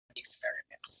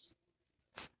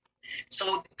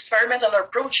So experimental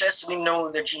approaches, we know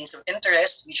the genes of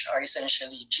interest, which are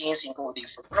essentially genes encoding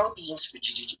for proteins with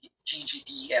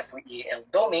GGDF or EAL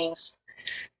domains.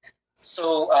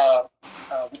 So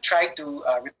we try to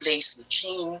replace the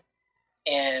gene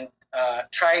and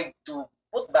try to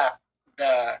put back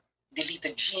the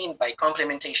deleted gene by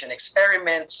complementation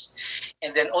experiments,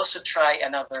 and then also try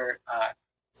another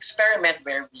experiment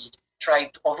where we try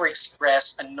to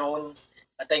overexpress a known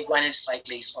diguanyl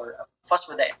cyclase or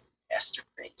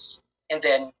phosphodiesterase. And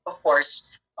then, of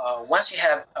course, once you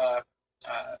have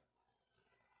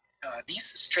these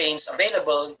strains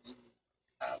available,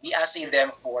 we assay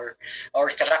them for or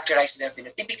characterize them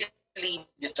phenotypically,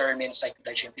 determine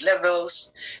cyclic GMP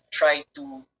levels, try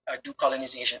to do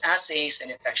colonization assays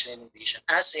and infection innovation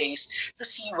assays to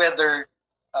see whether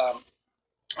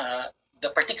the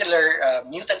particular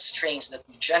mutant strains that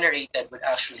we generated would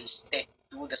actually stick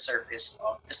to the surface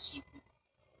of the seed.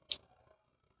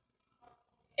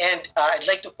 And I'd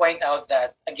like to point out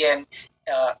that, again,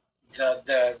 the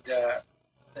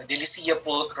Delicia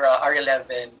pulchra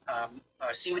R11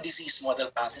 seaweed disease model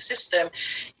pathway system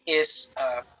is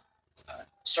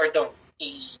sort of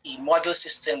a model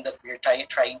system that we're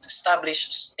trying to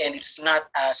establish, and it's not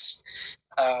as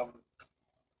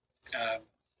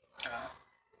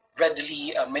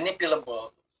readily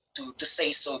manipulable to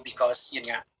say so, because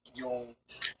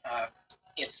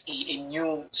it's a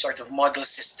new sort of model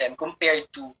system compared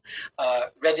to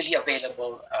readily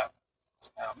available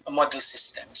model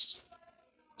systems.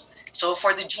 So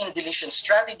for the gene deletion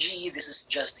strategy, this is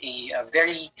just a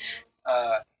very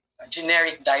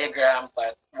generic diagram,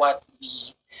 but what we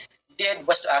did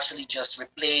was to actually just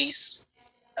replace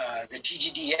the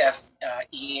GGDF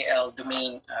EAL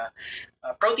domain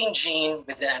protein gene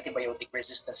with the antibiotic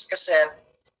resistance cassette,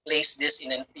 place this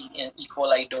in an E.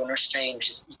 coli donor strain, which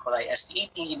is E. coli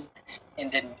ST18,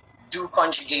 and then do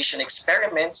conjugation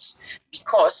experiments,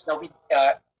 because now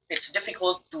it's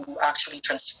difficult to actually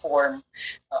transform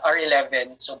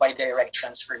R11, so by direct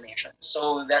transformation.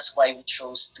 So that's why we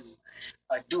chose to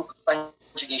do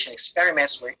conjugation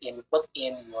experiments wherein we put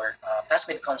in your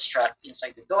plasmid construct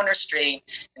inside the donor strain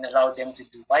and allow them to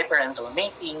do biparental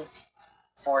mating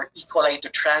for E. coli to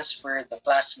transfer the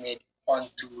plasmid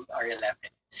onto R11.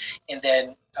 And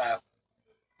then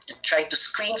try to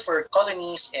screen for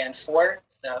colonies and for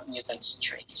the mutant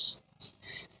strains.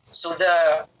 So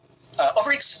the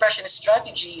overexpression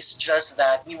strategy is just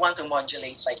that we want to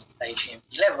modulate cyclic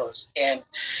GMP levels. And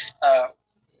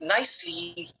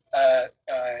nicely,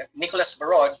 Nicholas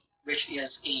Barod, which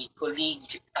is a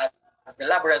colleague at the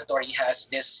laboratory, has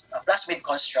this plasmid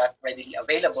construct readily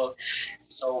available.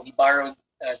 So we borrowed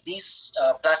this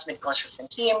plasmid construct from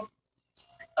him.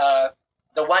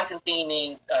 The one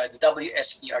containing the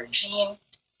WSPR gene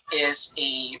is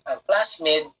a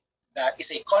plasmid that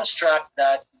is a construct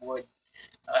that would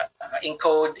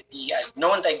encode the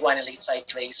known diguanylate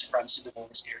cyclase from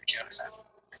Pseudomonas aeruginosa.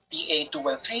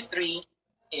 PA2133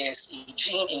 is a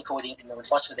gene encoding a known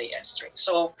phosphodiesterase.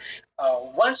 So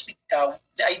once we,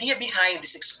 the idea behind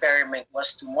this experiment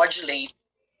was to modulate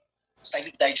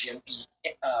cyclic GMP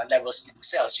levels in the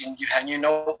cells.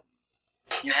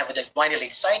 You have a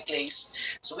diguanylate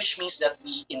cyclase, so which means that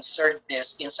we insert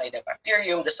this inside the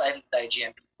bacterium, the cyclic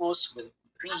GMP pools will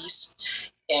increase,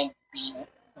 and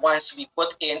once we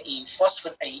put in a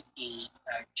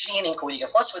gene encoding a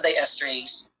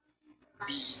phosphodiesterase,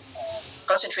 the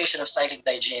concentration of cyclic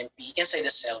GMP inside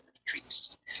the cell will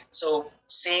decrease. So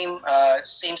same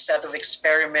set of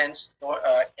experiments.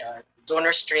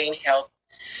 Donor strain helped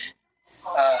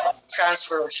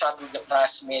transfer or shuttle the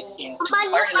plasmid into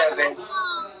R11.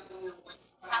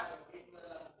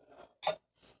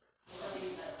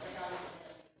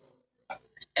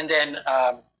 And then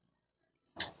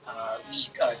we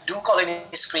do colony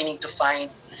screening to find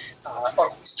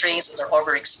strains that are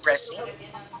overexpressing.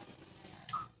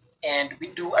 And we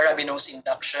do arabinose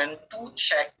induction to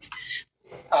check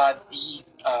the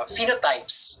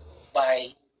phenotypes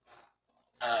by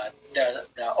the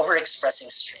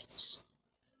overexpressing strains.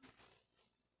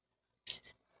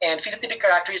 And phenotypic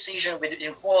characterization would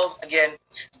involve, again,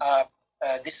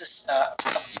 this is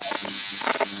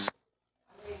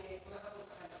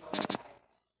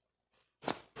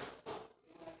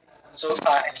so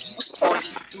I've used only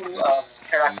two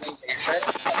characterization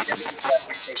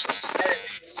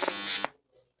experiments.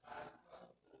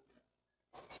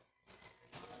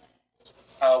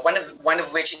 One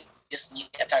of which is the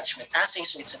attachment assay,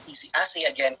 so it's an easy assay.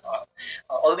 Again,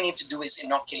 all we need to do is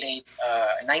inoculate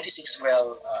 96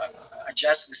 well,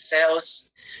 adjust the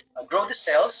cells, grow the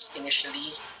cells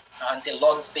initially, until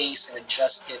log phase and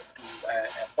adjust it to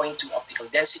 0.2 optical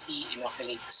density,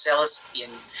 inoculate the cells in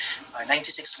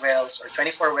 96 wells or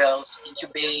 24 wells,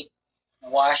 incubate,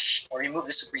 wash or remove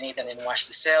the supernatant and wash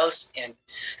the cells, and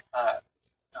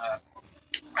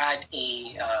add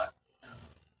a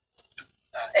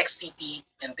XCT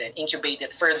and then incubate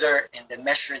it further and then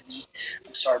measure the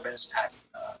absorbance at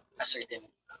a certain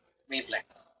wavelength.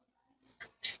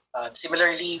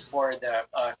 Similarly, for the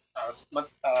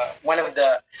one of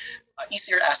the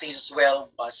easier assays as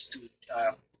well was to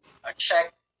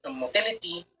check the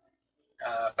motility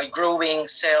by growing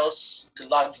cells to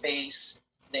log phase,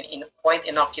 then point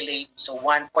inoculate, so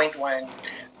 1.1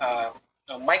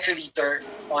 microliter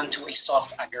onto a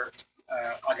soft agar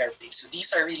plate. So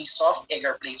these are really soft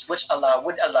agar plates, which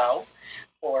would allow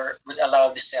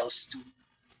the cells to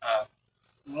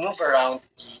move around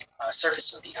the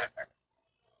surface of the agar.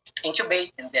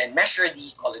 Incubate and then measure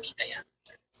the colony diameter.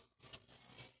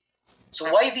 So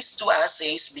why these two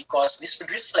assays? Because this would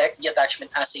reflect, the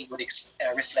attachment assay would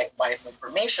reflect biofilm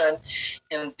formation,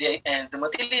 and the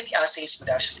motility assays would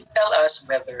actually tell us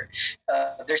whether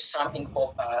there's some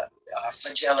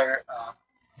flagellar,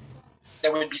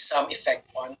 there will be some effect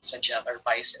on flagellar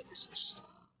biosynthesis.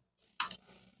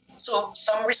 So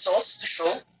some results to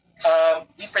show.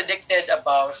 We predicted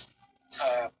about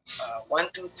 1,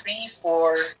 2, 3,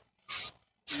 4,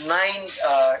 9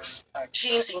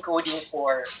 genes encoding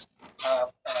for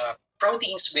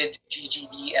proteins with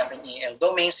GGD, F, and AL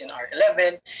domains in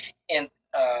R11, and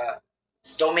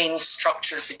domain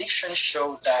structure predictions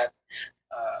show that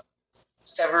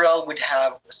several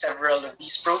of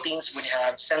these proteins would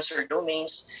have sensor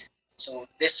domains. So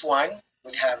this one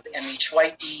would have the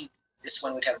MHYT, this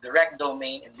one would have the REC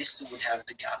domain, and this two would have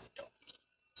the GAF domain.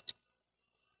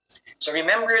 So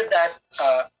remember that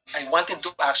I wanted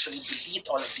to actually delete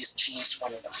all of these genes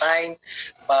one at a time,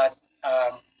 but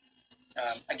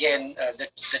again,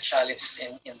 the challenge is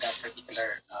in that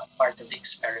particular part of the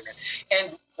experiment.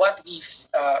 And what we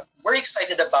were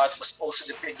excited about was also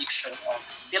the prediction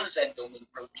of PIL-Z domain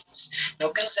proteins. Now,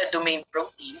 PIL-Z domain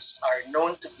proteins are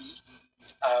known to be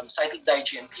cyclic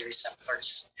di-GMP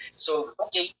receptors. So,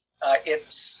 okay,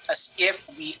 it's as if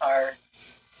we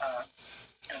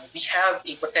have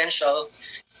a potential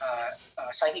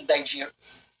cyclic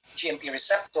di-GMP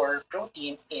receptor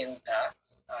protein in the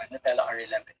Nutella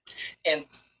R11. And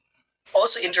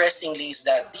also interestingly is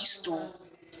that these two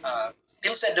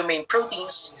PIL-Z domain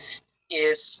proteins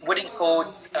would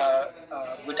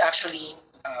actually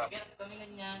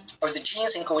or the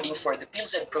genes encoding for the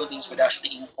PIL-Z proteins would actually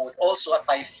encode also a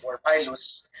type 4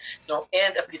 pilus,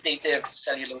 and a putative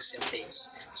cellulose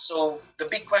synthase. So the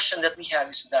big question that we have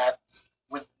is that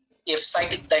if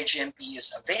cyclic di-GMP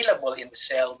is available in the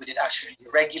cell, would it actually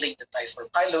regulate the type 4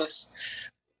 pilus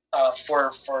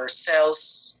for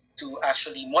cells to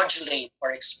actually modulate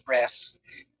or express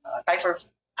type 4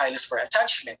 pilus for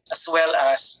attachment, as well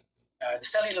as the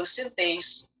cellulose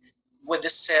synthase? Would the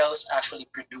cells actually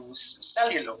produce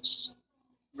cellulose,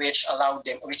 which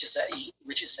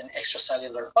is an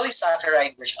extracellular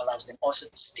polysaccharide, which allows them also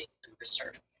to stick to the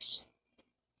surface?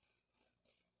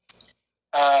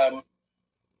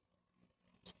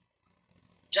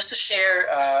 Just to share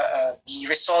the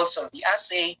results of the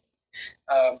assay,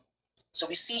 so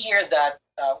we see here that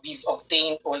we've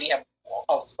obtained only of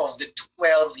the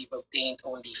 12, we've obtained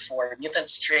only 4 mutant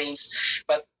strains.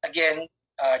 But again,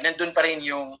 nandun pa rin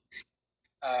yung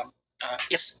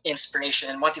inspiration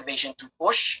and motivation to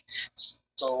push.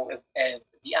 So, and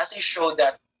the assay showed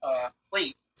that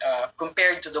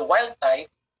compared to the wild type,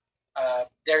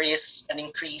 there is an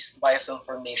increased biofilm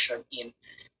formation in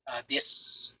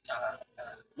these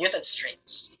mutant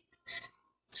strains.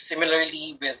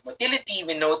 Similarly, with motility,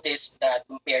 we noticed that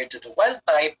compared to the wild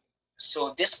type,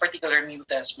 so this particular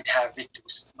mutants would have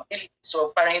reduced motility.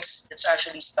 So parang it's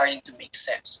actually starting to make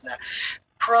sense. Now,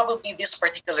 probably these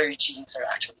particular genes are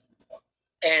actually involved.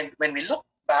 And when we look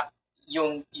back,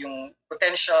 yung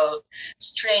potential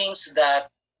strains that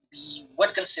we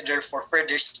would consider for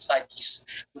further studies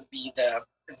would be the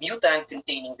mutant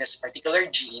containing this particular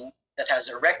gene that has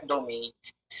a REC domain,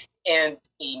 and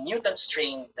a mutant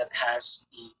strain that has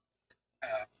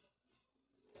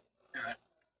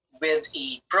with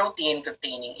a protein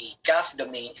containing a GAF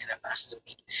domain and a PAS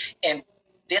domain. And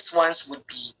these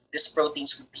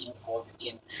proteins would be involved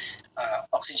in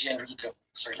oxygen redox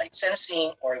or light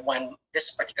sensing, or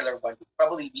this particular one would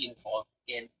probably be involved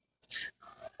in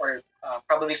or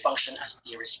probably function as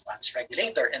a response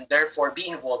regulator, and therefore be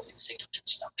involved in signal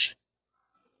transduction.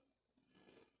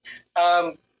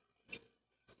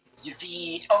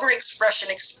 The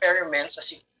overexpression experiments,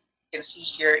 as you can see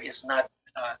here, is not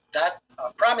that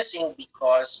promising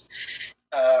because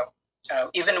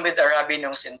even with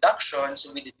arabinose induction,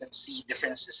 so we didn't see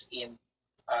differences in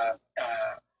uh,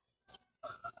 uh,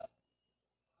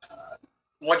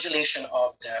 modulation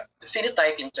of the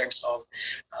phenotype in terms of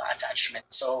attachment.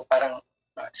 So parang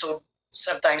so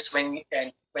sometimes when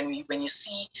you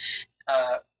see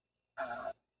uh,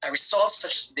 a result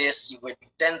such as this, you would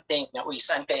then think na uy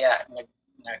saan kaya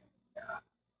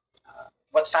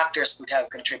what factors could have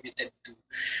contributed to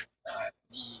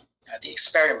the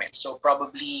experiment. So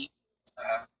probably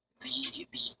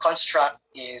the construct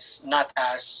is not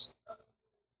as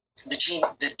the gene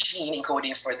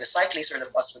encoding for the cyclase or the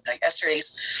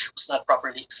phosphodiesterase was not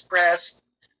properly expressed.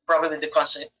 Probably the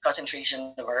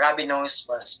concentration of arabinose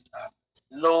was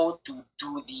low to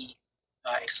do the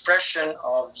expression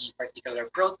of the particular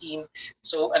protein.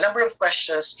 So a number of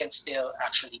questions can still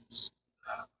actually be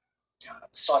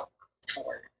sought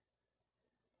for.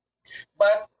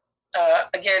 But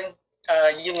again,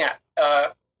 yun nga,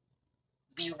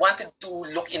 we wanted to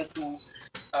look into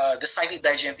the cyclic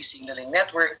di-GMP signaling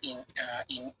network in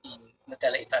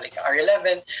Nutella Italica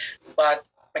R11, but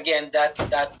again,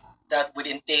 that would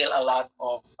entail a lot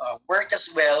of work as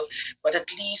well. But at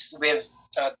least we've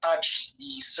touched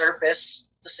the surface,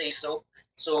 to say so.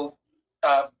 So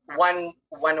one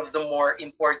of the more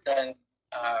important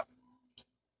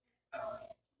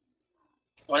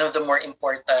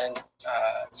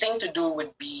thing to do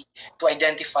would be to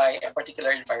identify a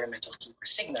particular environmental keeper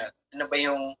signal. Ano ba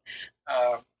yung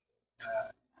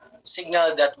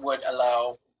signal that would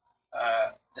allow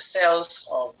the cells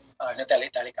of Nutella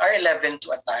Italic R11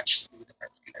 to attach to the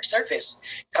particular surface?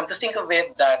 Come to think of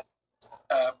it that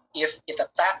if it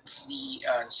attacks the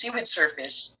seaweed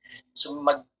surface, so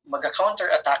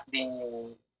mag-counter-attack din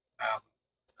yung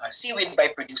seaweed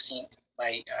by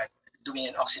doing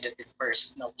an oxidative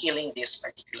burst, killing this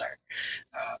particular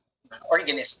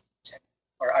organism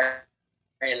or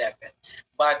R11.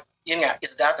 But yun nga,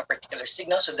 is that a particular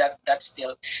signal? So that's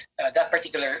still that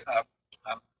particular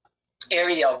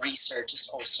area of research is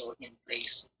also in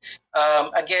place.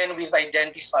 Again, we've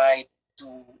identified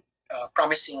two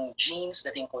promising genes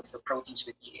that encode for proteins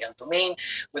with EAL domain.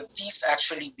 Would these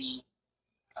actually be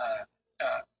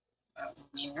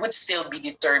we would still be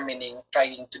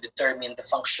trying to determine the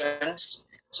functions.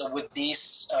 So would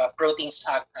these proteins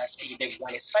act as a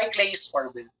big-1 cyclase,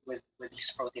 or with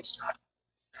these proteins act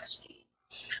as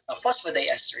a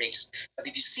phosphodiesterase? But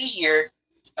if you see here,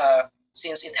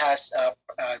 since it has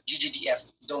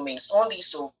GGDF domains only,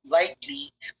 so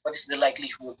likely, what is the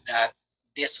likelihood that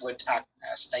this would act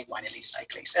as diguanylate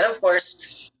cyclase? And of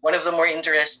course, one of the more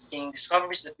interesting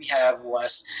discoveries that we have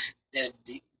was the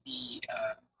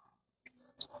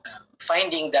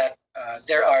finding that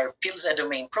there are PILZA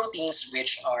domain proteins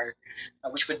which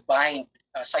would bind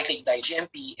cyclic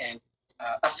di-GMP and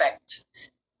affect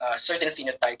certain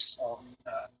phenotypes of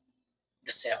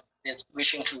the cell,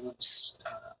 which includes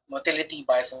motility,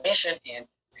 bioformation, and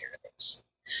virulence.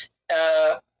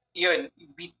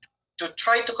 To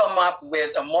try to come up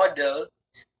with a model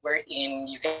wherein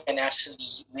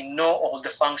we know all the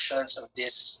functions of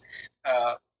this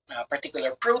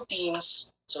particular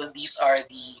proteins. So these are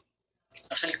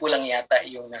actually kulang yata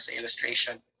yung nasa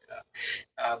illustration.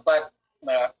 But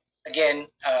again,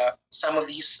 some of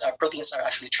these proteins are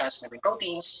actually transmembrane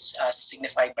proteins,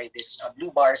 signified by these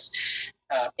blue bars.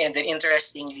 And then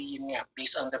interestingly,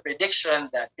 based on the prediction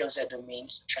that PILZA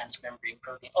domains transmembrane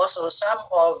protein. Also, some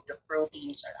of the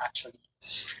proteins are actually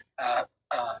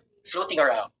floating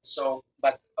around. So,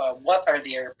 but what are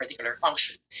their particular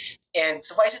function? And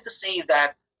suffice it to say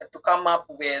that to come up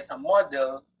with a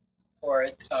model or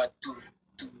to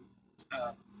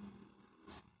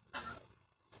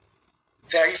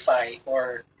verify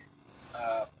or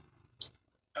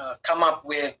come up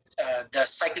with the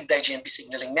cyclic di-GMP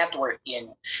signaling network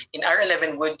in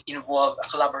R11 would involve a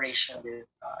collaboration with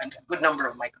a good number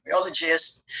of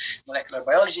microbiologists, molecular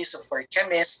biologists, of course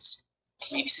chemists,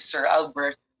 maybe Sir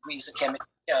Albert, who is a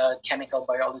chemical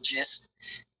biologist,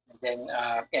 and then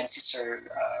and Sir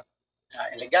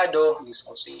Elegado, who is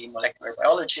also a molecular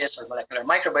biologist or molecular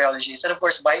microbiologist, and of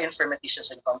course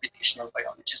bioinformaticians and computational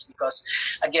biologists,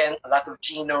 because again, a lot of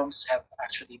genomes have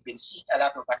actually been a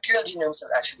lot of bacterial genomes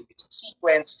have actually been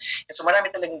sequenced, and so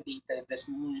marami talagang data that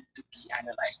need to be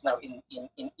analyzed. Now, in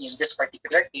this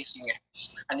particular case,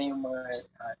 ano yung mga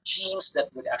genes that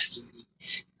would actually be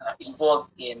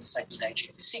involved in cyclic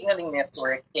di-GMP signaling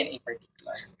network in a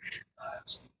particular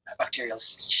bacterial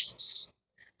species.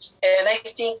 And I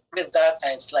think with that,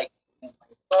 I'd like to end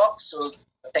my talk. So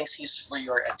thanks for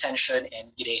your attention, and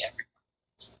good day, everyone.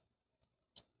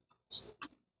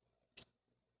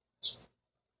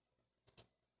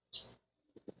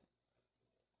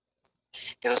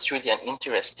 It was really an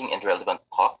interesting and relevant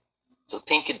talk. So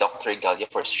thank you, Dr.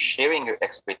 Galia, for sharing your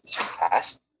expertise with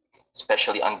us,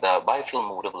 especially on the biofuel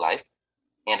mode of life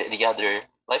and the other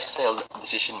lifestyle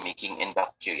decision-making in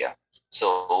bacteria.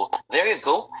 So there you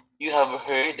go. You have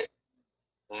heard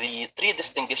the three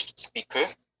distinguished speakers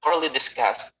thoroughly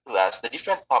discussed to us the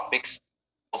different topics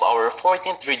of our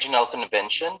 14th Regional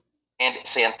Convention and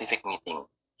Scientific Meeting.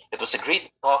 It was a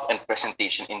great talk and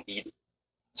presentation indeed.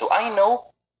 So I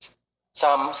know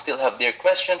some still have their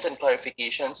questions and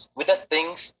clarifications with the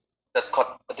things that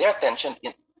caught their attention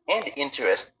and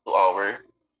interest to our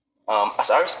as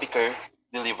our speaker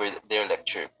delivered their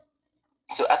lecture.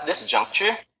 So at this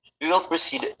juncture, we will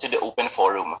proceed to the open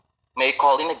forum. May I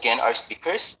call in again our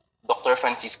speakers, Dr.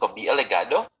 Francisco B.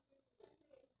 Alegado,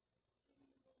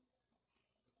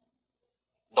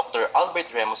 Dr.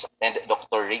 Albert Ramos, and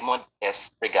Dr. Raymond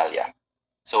S. Regalia.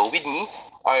 So with me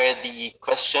are the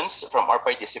questions from our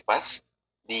participants.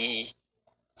 They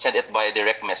send it by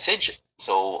direct message.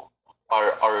 So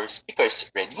are our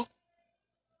speakers ready?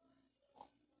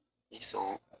 Okay,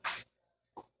 so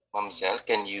Mamzel,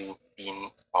 can you pin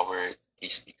our three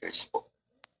speakers?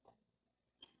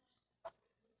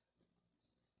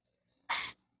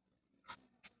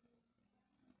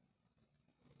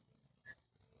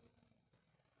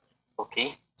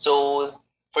 Okay, so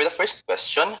for the first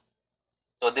question,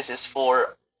 so this is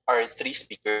for our three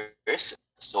speakers.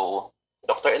 So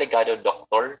Dr. Elegado,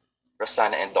 Dr.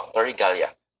 Rosana, and Dr. Regalia.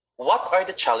 What are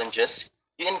the challenges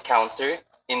you encounter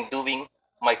in doing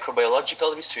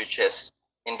microbiological researches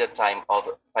in the time of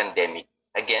pandemic?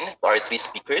 Again, to our three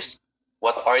speakers,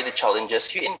 what are the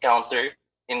challenges you encounter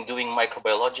in doing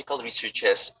microbiological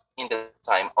researches in the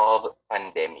time of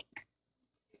pandemic?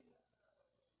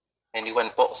 Anyone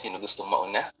po? Sino gustong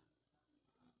mauna?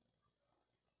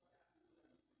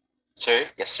 Sir?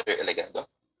 Yes, sir, Elegado.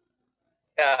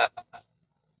 Yeah,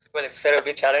 well, it's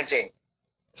terribly challenging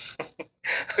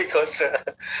because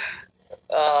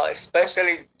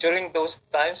especially during those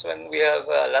times when we have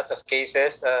a lot of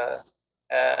cases, that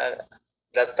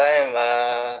time,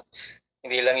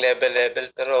 hindi lang level,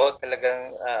 pero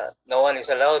talagang no one is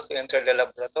allowed to enter the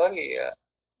laboratory.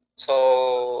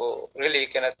 So really you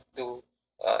cannot do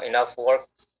enough work.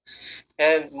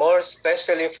 And more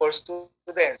especially for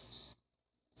students,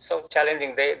 so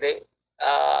challenging.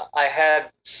 I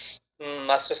had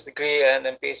master's degree and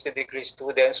PhD degree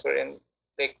students wherein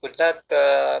they could not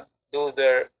do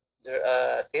their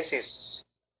thesis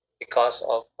because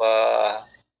of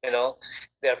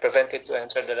they are prevented to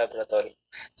enter the laboratory.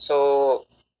 So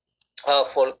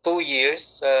for 2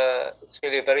 years, it's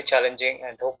really very challenging,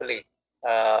 and hopefully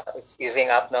it's easing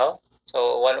up now.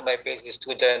 So one of my PhD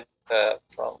students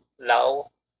from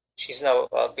Lao, she's now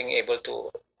being able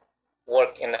to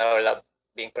work in our lab,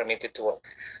 being permitted to work.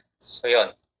 So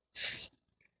yun.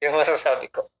 Yung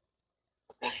masasabi ko.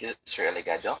 Thank you, Sir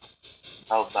Elegado.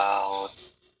 How about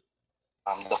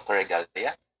Dr.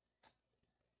 Regalia?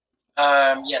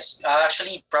 Yes,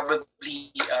 actually,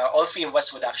 probably all three of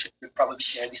us would actually probably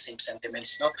share the same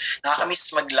sentiments. No,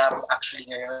 nakakamiss mag-lab actually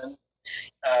ngayon.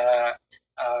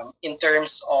 In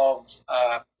terms of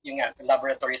yung nga, the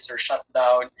laboratories are shut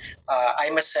down. I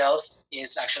myself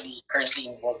is actually currently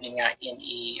involved in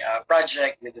a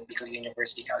project with the Bicol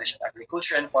University College of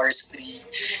Agriculture and Forestry,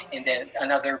 and then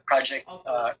another project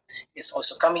is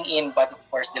also coming in, but of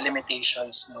course the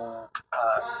limitations no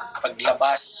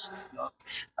paglabas no,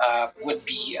 would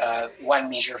be one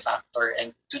major factor,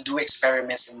 and to do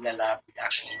experiments in the lab would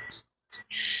actually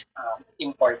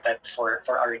important for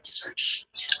our research.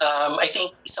 I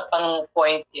think isa pang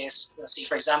point is, say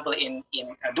for example, in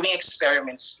doing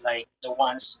experiments like the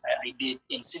ones I did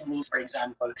in Sydney, for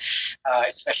example,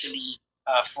 especially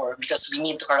because we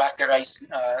need to characterize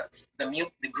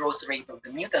the growth rate of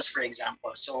the mutants, for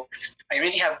example. So I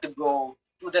really have to go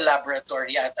to the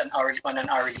laboratory on an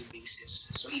hourly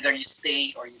basis. So either you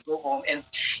stay or you go home, and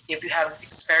if you have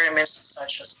experiments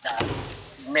such as that,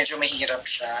 medyo mahirap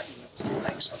siya in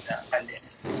times of the pandemic.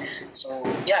 So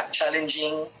yeah,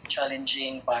 challenging,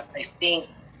 but I think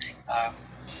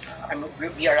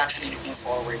we are actually looking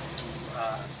forward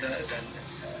to the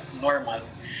normal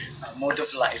mode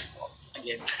of life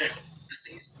again, to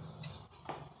say so.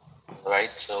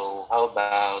 Right. So how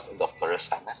about Dr.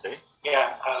 Rosana, sir?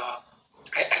 Yeah,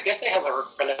 I guess I have a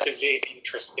relatively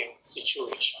interesting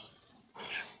situation.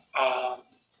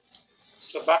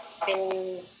 So back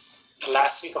in the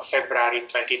last week of February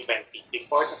 2020,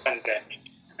 before the pandemic,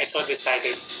 I so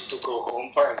decided to go home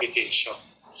for a vacation,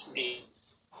 the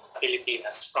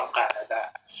Philippines from Canada.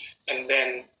 And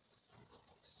then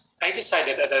I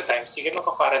decided at that time, sige,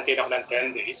 magka-quarantine ako ng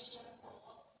 10 days.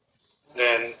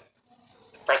 Then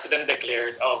President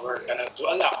declared, oh, we're gonna do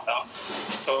a lockdown.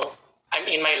 So I'm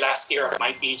in my last year of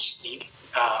my PhD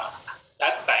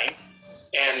that time,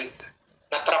 and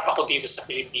natrap ako dito sa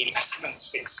Pilipinas ng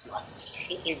 6 months.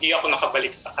 Hindi ako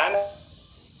nakabalik sa Canada.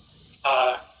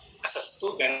 As a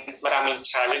student, maraming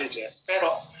challenges, pero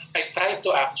I tried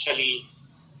to actually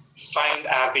find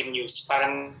avenues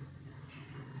parang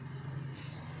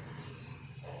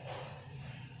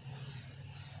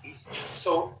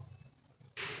so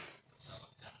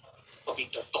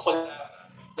dito to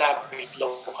collaborate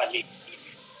locally.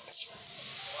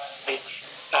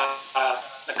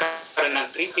 Nagkaroon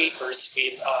ng 3 papers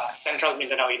with Central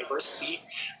Mindanao University,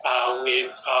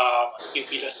 with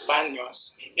UP Los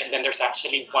Baños, and then there's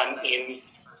actually one in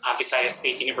Visayas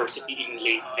State University in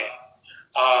Leyte.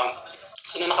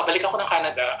 So nung nakabalik ako ng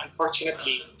Canada,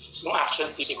 unfortunately, yung actual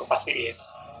thesis ko kasi is,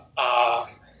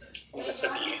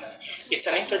 it's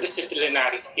an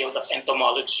interdisciplinary field of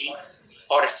entomology,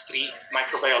 forestry,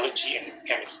 microbiology, and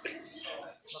chemistry.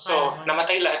 So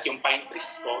namatay lahat yung pine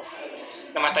trees ko,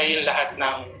 namatay yung lahat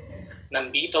ng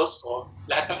beetles ko,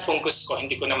 lahat ng fungus ko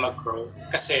hindi ko na mag-grow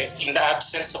kasi in the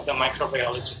absence of the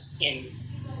microbiologist in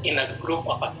a group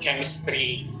of a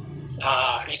chemistry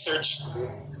research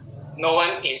group, no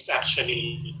one is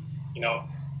actually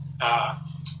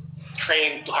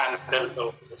trained to handle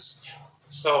those.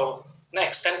 So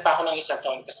na-extend pa ako ng 1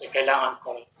 taon kasi kailangan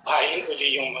kong buhayin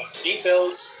uli yung mga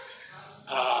beetles.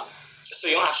 So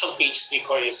yung actual PhD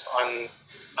ko is on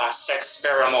sex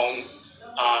pheromone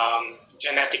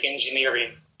genetic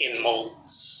engineering in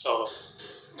molds. So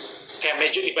kaya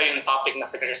medyo iba yung topic na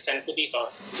pinresent ko dito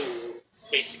to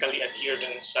basically adhere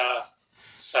dun sa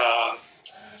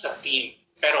team.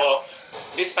 Pero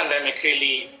this pandemic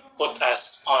really put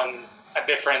us on a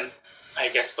different, I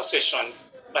guess, position,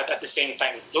 but at the same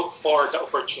time look for the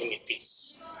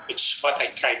opportunities, which what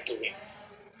I tried doing.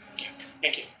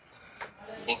 Thank you.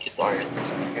 Thank you to our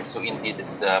speaker. So indeed,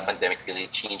 the pandemic really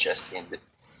changed us, and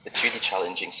it's really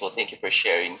challenging. So thank you for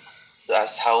sharing to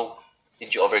us how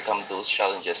did you overcome those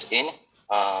challenges in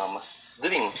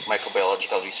doing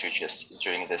microbiological researches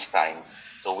during this time.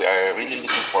 So we are really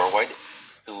looking forward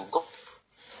to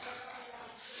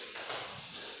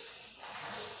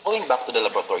going back to the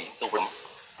laboratory to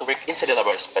work inside the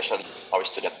laboratory, especially our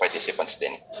student participants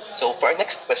then. So for our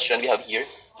next question, we have here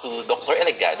to Dr.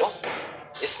 Elegado.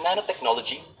 Is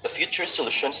nanotechnology the future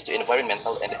solutions to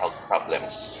environmental and health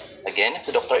problems? Again,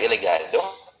 to Dr. Elegado.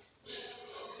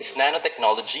 Is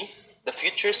nanotechnology the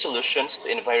future solutions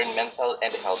to environmental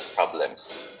and health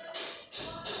problems?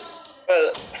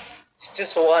 Well, it's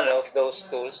just one of those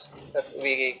tools that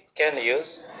we can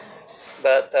use,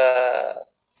 but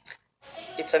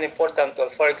it's an important tool.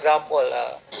 For example,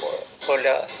 for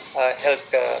the health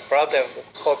problem, the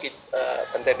COVID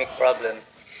pandemic problem,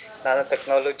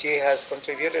 nanotechnology has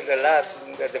contributed a lot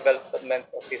in the development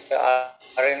of these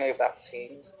RNA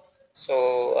vaccines.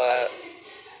 So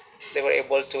they were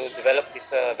able to develop this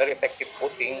very effective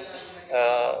coating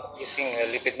using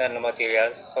lipid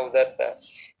nanomaterials, so that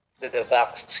the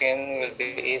vaccine will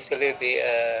be easily be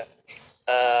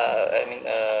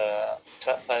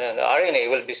the RNA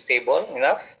will be stable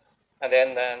enough, and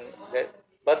then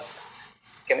but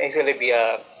can easily be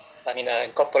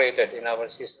incorporated in our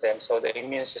system, so the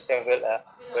immune system will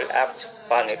act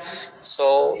upon it.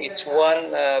 So it's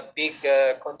one big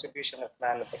contribution of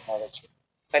nanotechnology.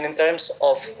 And in terms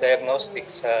of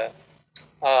diagnostics, it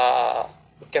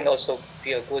can also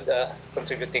be a good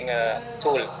contributing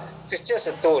tool. It's just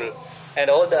a tool, and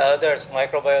all the others,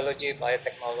 microbiology,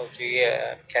 biotechnology,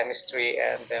 chemistry,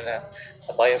 and then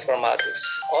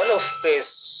bioinformatics. All of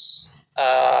this,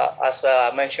 as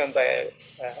mentioned by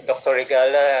Dr.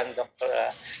 Regala and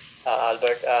Dr.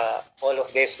 Albert, all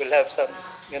of this will have some,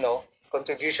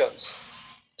 contributions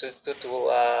for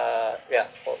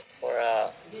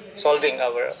solving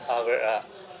our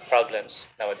problems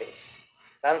nowadays.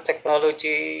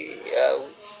 Nanotechnology,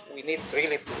 we need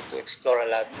really to explore a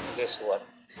lot in this one,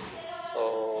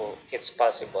 so it's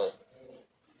possible.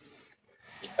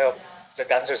 I hope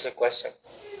that answers the question.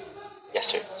 Yes,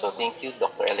 sir. So thank you,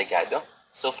 Dr. Elegado.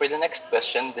 So for the next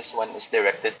question, this one is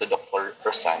directed to Dr.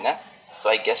 Rosana. So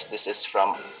I guess this is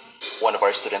from one of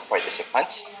our student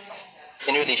participants.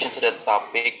 In relation to the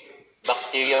topic,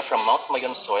 bacteria from Mount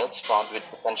Mayon soils found with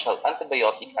potential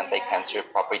antibiotic anti-cancer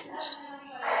properties.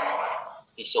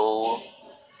 Okay, so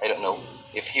I don't know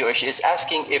if he or she is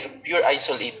asking if pure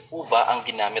isolate po ba ang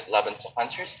ginamit laban sa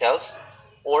cancer cells,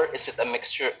 or is it a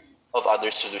mixture of other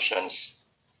solutions?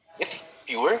 If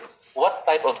pure, what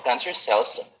type of cancer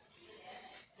cells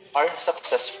are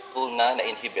successful na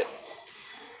inhibit?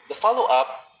 The follow-up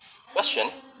question,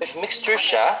 if mixture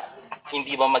siya,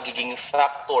 hindi ba magiging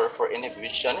factor for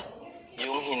inhibition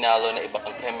yung hinalo na ibang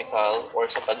chemical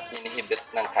or sa pag-inhibit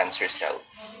ng cancer cell?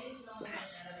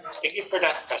 Thank you for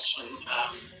that question.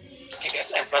 I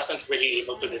guess I wasn't really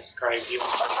able to describe yung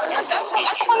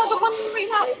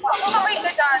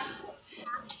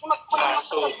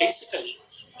so basically,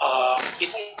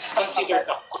 it's considered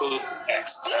a crude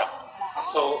extract.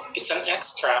 So it's an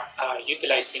extract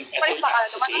utilizing ethyl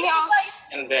acetate,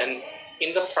 and then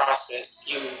in the process,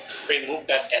 you remove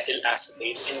that ethyl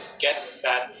acetate and get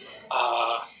that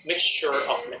mixture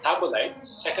of metabolites,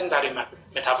 secondary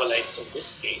metabolites in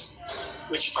this case,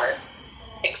 which are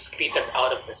excreted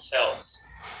out of the cells.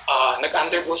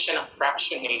 Nag-undergo siya ng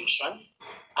fractionation.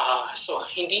 So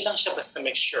hindi lang siya basta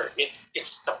mixture.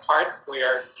 It's the part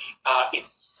where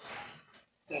it's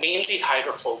mainly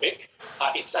hydrophobic.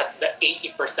 It's at the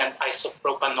 80%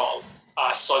 isopropanol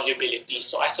solubility.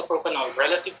 So isopropanol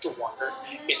relative to water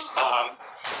is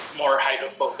more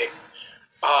hydrophobic.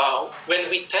 When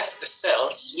we test the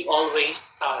cells, we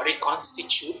always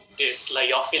reconstitute this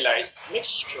lyophilized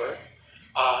mixture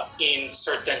in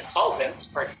certain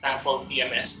solvents, for example,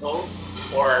 DMSO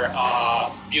or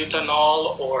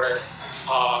butanol or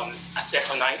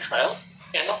acetonitrile.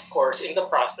 And of course, in the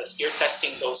process, you're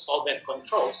testing those solvent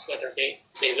controls, whether they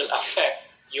will affect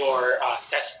your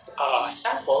test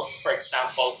sample, for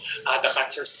example, the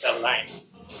cancer cell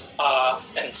lines.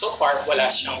 And so far, wala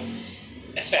siyang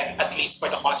effect, at least for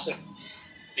the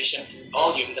concentration in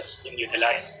volume that's been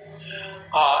utilized.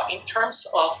 In terms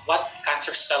of what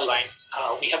cancer cell lines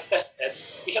we have tested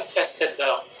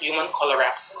the human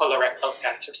colorectal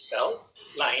cancer cell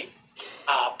line,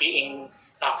 being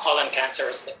colon cancer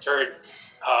is the third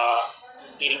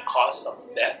leading cause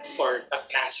of death for the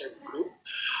cancer group.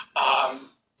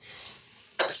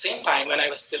 At the same time, when I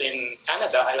was still in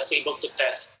Canada, I was able to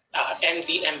test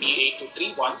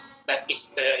MDMBA231, that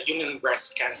is the human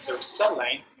breast cancer cell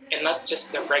line, and not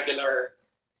just the regular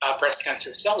breast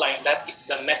cancer cell line, that is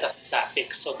the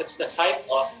metastatic. So that's the type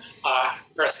of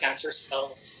breast cancer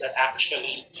cells that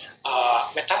actually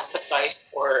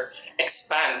metastasize or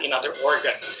expand in other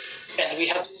organs. And we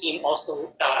have seen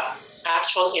also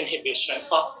actual inhibition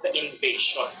of the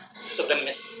invasion. So the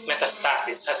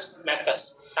metastatic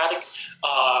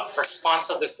response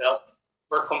of the cells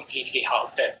were completely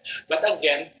halted. But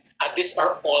again, these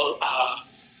are all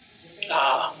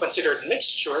considered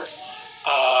mixture.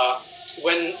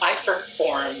 When I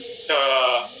performed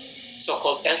the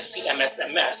so-called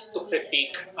LC-MS/MS to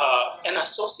predict and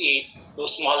associate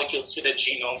those molecules with the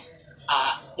genome,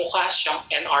 mukha siyang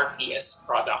NRPS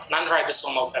product,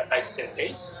 non-ribosomal peptide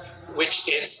synthase, which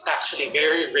is actually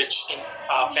very rich in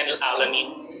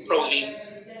phenylalanine, proline,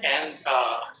 and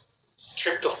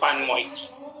tryptophan moiety.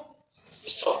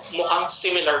 So mukhang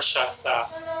similar siya sa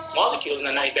molecule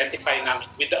na na-identify namin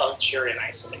with the Algerian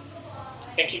isolate.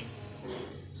 Thank you.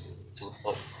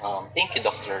 Thank you,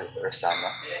 Dr. Rosana.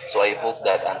 So I hope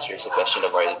that answers the question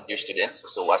of our dear students.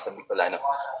 So as a Bicolano,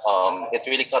 it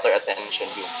really caught our attention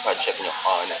yung project nyo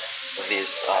on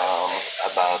this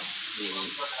about the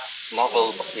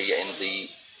novel bacteria in the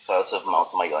soils of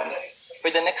Mount Mayon. For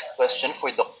the next question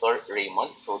for Dr. Raymond,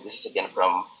 so this is again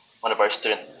from one of our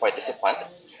student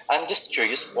participants. I'm just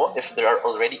curious po if there are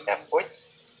already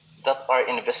efforts that are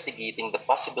investigating the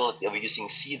possibility of using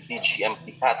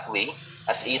CDGMP pathway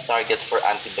as a target for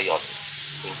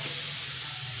antibiotics. Thank you.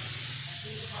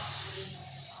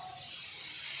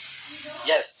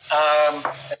 Yes,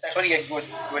 that's actually a good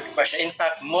question. In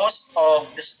fact, most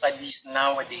of the studies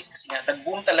nowadays, kasi nga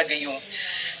nag-boom talaga yung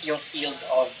field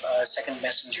of second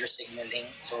messenger signaling,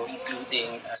 so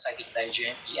including cyclic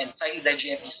di-GMP. And cyclic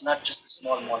di-GMP is not just a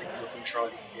small molecule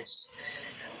controlling this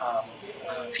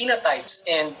phenotypes,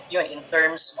 and in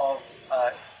terms of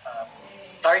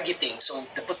targeting, so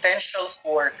the potential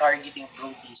for targeting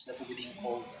proteins that would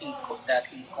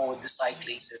encode the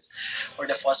cyclases or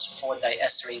the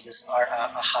phosphodiesterases are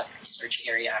a hot research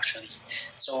area actually.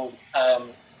 So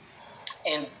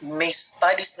and may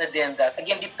studies na din that,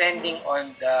 again, depending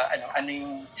on the ano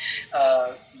yung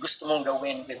gusto mong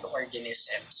gawin with the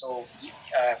organism. So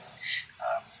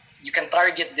you can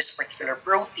target this particular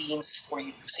proteins for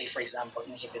you to, say, for example,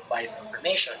 inhibit biofilm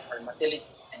formation or motility,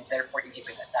 and therefore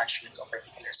inhibit attachment to a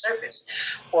particular surface.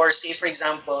 Or say, for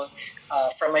example,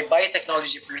 from a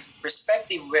biotechnology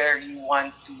perspective, where you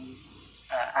want to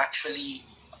actually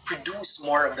produce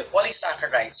more of the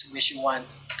polysaccharides, which you want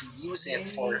to use it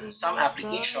for some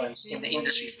applications in the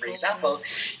industry, for example,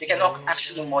 you can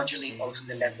actually modulate also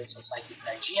the levels of cyclic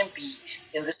GMP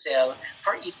in the cell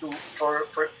for it to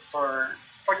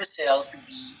for the cell to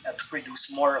be to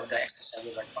produce more of the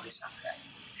extracellular polysaccharide.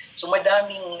 So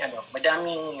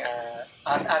madaming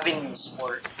avenues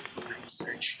for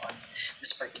research on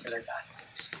this particular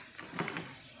pathways.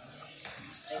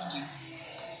 Thank you.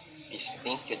 Yes,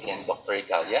 thank you again, Dr.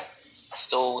 Regalia.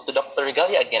 So to Dr.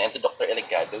 Regalia again and to Dr.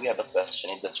 Eligado, we have a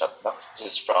question in the chat box. This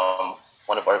is from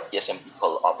one of our PSM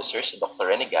Bicol officers, Dr.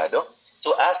 Renegado.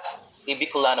 So as a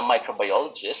Bicolano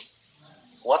microbiologist,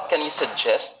 what can you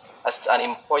suggest as an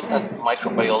important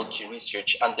microbiology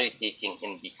research undertaking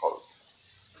in Bicol?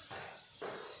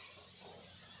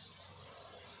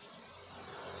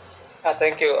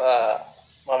 Thank you,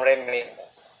 Ma'am Remy,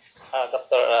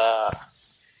 Dr.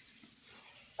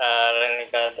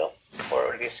 Renegado,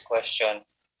 for this question.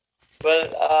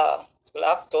 Well,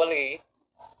 actually,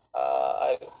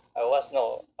 I was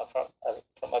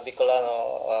from a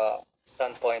Bicolano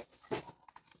standpoint.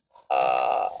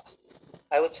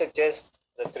 I would suggest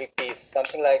the 3 Ps,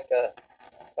 something like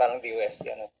parang the West,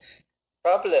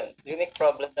 unique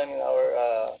problem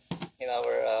in our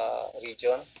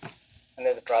region, and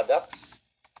then the products.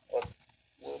 What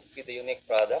would be the unique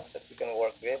products that we can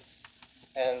work with,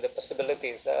 and the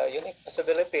possibilities, unique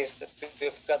possibilities that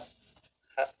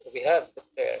we have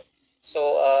there.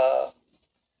 So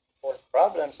for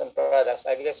problems and products,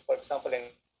 I guess, for example, in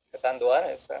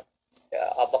Catanduanes,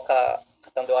 Abaca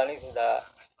Catanduanes is the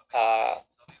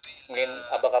main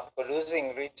Abaca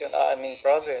producing region,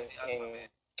 province in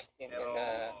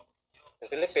the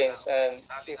Philippines, and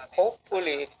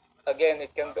hopefully, again,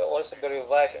 it can also be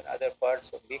revived in other parts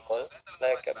of Bicol,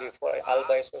 like before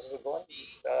Albay Sorsogon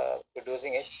is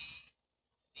producing it.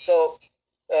 So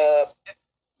the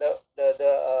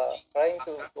trying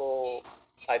to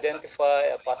identify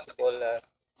a possible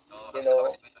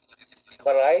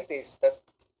varieties that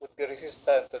would be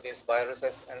resistant to these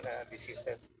viruses and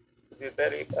diseases would be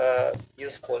very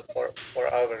useful for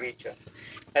our region.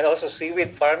 And also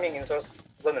seaweed farming in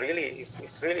Sorsogon really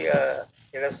is really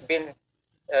it has been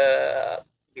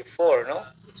before, no?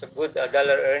 It's a good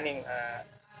dollar earning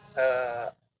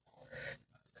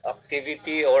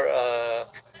activity, or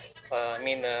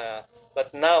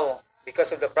but now,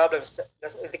 because of the problems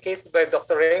that's indicated by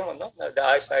Dr. Raymond, no? The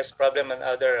ice problem and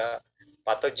other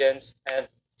pathogens, and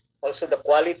also the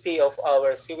quality of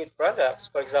our seaweed products,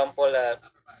 for example,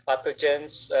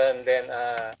 pathogens, and then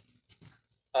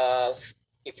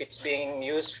if it's being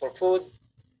used for food.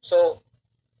 So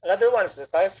another one is the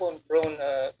typhoon-prone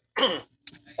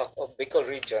of Bicol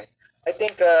region. I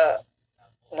think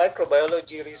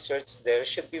microbiology research there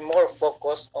should be more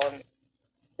focused on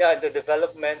the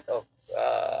development of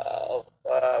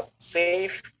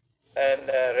safe and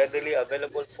readily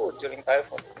available food during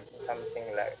typhoon,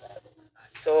 something like that.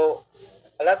 So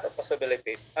a lot of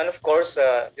possibilities, and of course,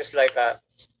 just like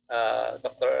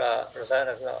Dr.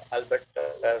 Rosana Albert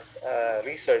has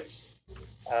research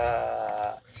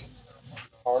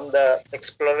on the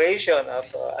exploration of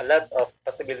a lot of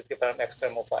possibility from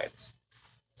externophiles.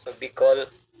 So Bicol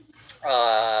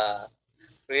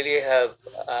really have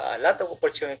a lot of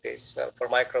opportunities for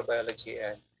microbiology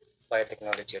and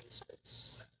biotechnology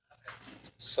research.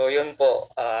 So yun po,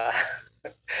 I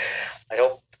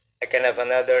hope I can have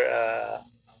another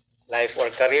life or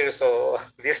career. So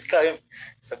this time,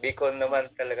 sa Bicol naman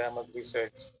talaga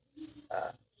mag-research.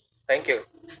 Thank you.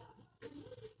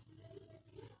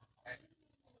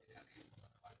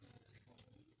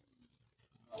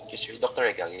 Thank you, sir. Dr.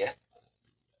 Regalia.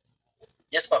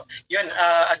 Yes po. Yun,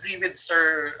 agree with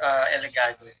Sir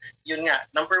Eligado. Yun nga,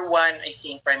 number one, I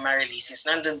think primarily, since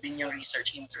nandun din yung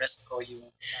research interest ko,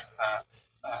 yung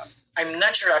I'm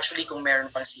not sure actually kung meron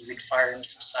pang seaweed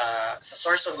farms sa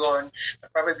Sorsogon,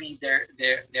 but probably there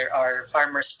are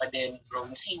farmers pa din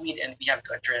growing seaweed, and we have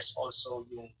to address also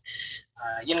yung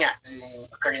yun nga, yung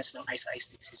occurrence ng ice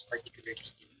disease,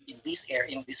 particularly in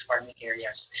these farming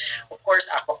areas. Of course,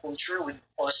 aquaculture would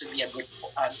also be a good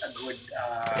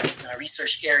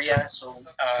research area. So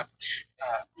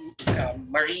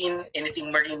anything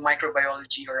marine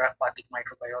microbiology or aquatic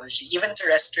microbiology, even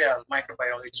terrestrial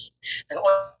microbiology, and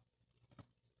all.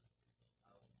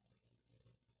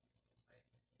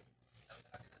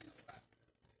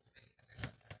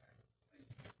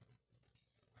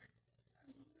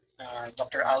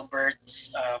 Dr.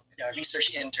 Albert's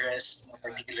research interest,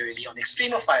 particularly on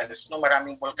extremophiles.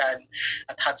 Maraming volcan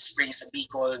at hot springs sa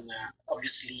Bicol na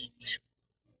obviously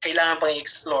kailangan pang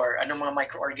i-explore anong mga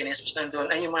microorganisms nandun,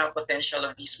 ano yung mga potential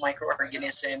of these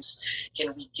microorganisms.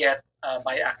 Can we get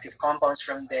bioactive compounds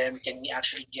from them? Can we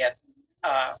actually get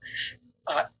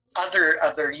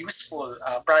other useful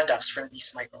products from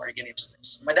these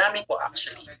microorganisms. Madami po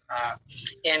actually.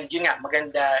 And yun nga,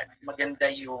 maganda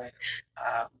yung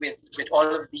with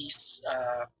all of these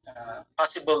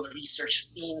possible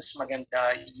research teams,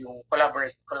 maganda yung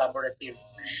collaborative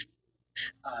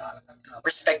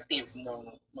perspective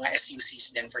ng mga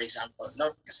SUCs then, for example,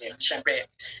 no? Kasi syempre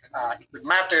it would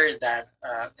matter that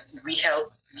we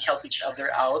help each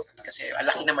other out kasi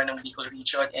alaki naman ng Bicol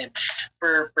region, and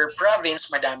per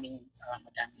province madaming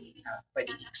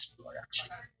pwedeng explore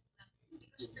actually.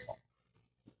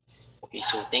 Okay,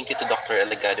 so thank you to Dr.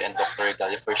 Elegado and Dr.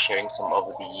 Regalia for sharing some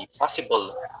of the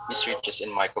possible researches in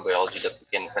microbiology that we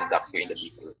can conduct here in the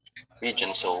Bicol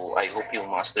region. So I hope yung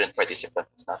mga student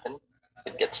participants natin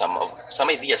will get some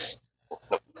ideas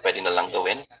na pwede na lang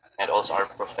gawin, and also our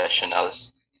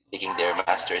professionals taking their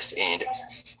masters and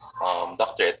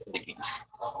doctorate degrees.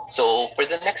 So for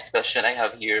the next question I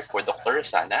have here for Dr.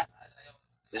 Rosana,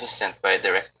 this was sent by a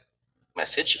direct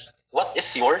message. What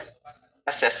is your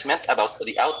assessment about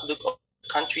the outlook of the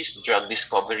country's drug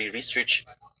discovery research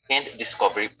and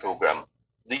discovery program?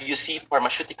 Do you see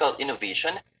pharmaceutical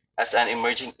innovation as an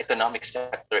emerging economic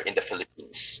sector in the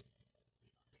Philippines?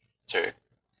 Sir.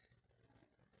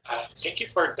 Thank you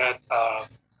for that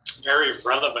very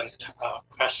relevant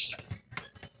question.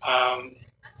 I'm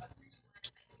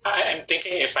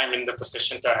thinking if I'm in the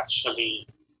position to actually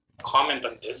comment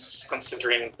on this,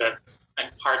 considering that I'm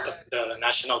part of the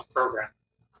national program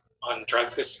on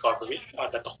drug discovery,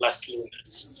 the Tuklas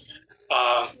Lunas.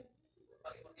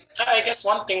 I guess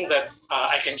one thing that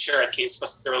I can share at least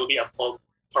was there will be a call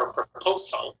for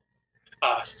proposal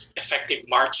effective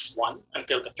March 1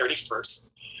 until the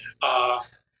 31st.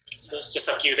 So it's just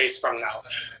a few days from now.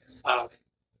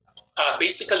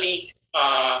 Basically,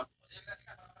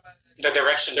 the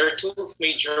direction, there are two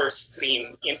major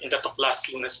streams in the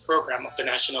Tuklas Lunas program of the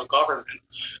national government,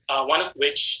 one of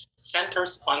which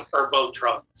centers on herbal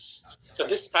drugs. So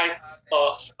this type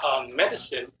of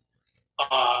medicine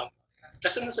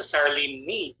doesn't necessarily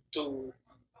need to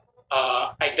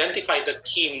identify the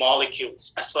key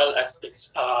molecules as well as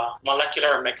its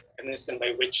molecular mechanism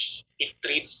by which it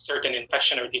treats certain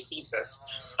infection or diseases.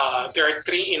 There are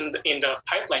three in the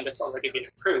pipeline that's already been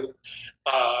approved.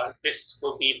 This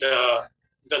will be the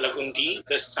Lagundi,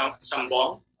 the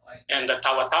Sambong, and the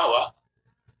Tawa-Tawa,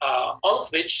 all of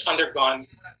which undergone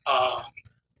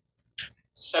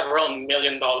several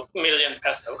million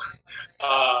peso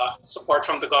support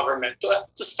from the government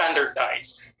to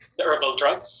standardize the herbal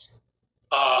drugs,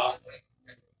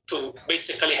 to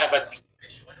basically have at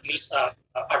least a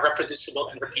reproducible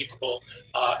and repeatable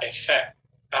effect.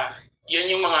 Yan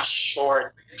yung mga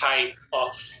short type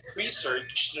of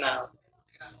research na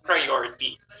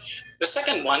priority. The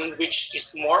second one, which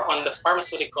is more on the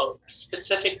pharmaceutical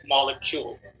specific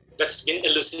molecule that's been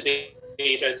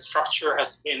elucidated, structure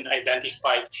has been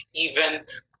identified, even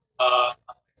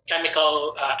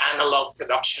chemical analog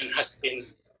production has been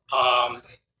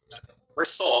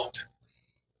resolved.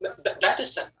 That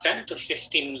is a 10 to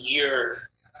 15 year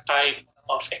type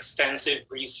of extensive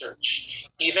research.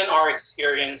 Even our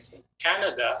experience in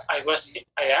Canada, I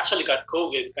actually got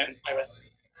COVID when I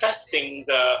was testing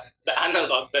the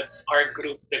analog that our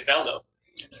group developed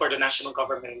for the national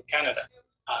government in Canada.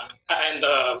 I'm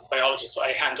the biologist, so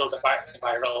I handle the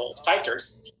viral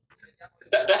titers.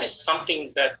 That is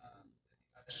something that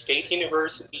state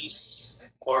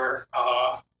universities or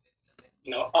our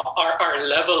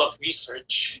level of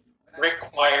research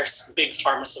requires big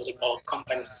pharmaceutical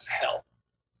companies' help.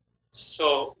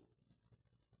 So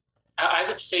I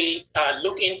would say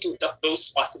look into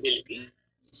those possibilities.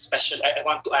 Especially, I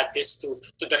want to add this to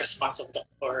the response of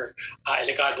Dr.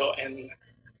 Elegado and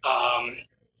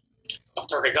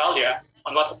Dr. Regalia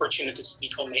on what opportunities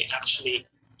people may actually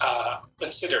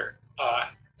consider.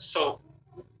 So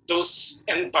those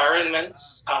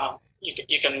environments,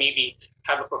 you can maybe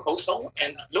have a proposal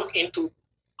and look into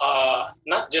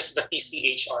not just the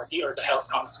PCHRD or the Health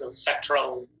Council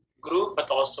sectoral group, but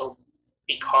also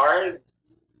PCARD,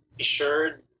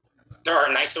 Assured. There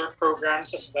are nicer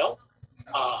programs as well.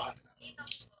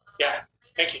 Yeah,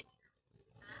 thank you.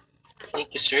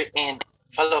 Thank you, sir. And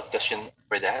follow-up question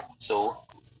for that. So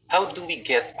how do we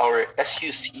get our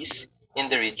SUCs in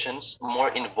the regions more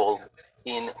involved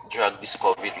in drug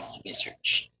discovery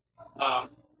research?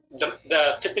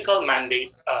 The typical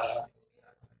mandate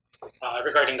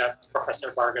regarding that,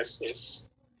 Professor Vargas, is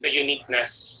the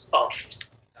uniqueness of,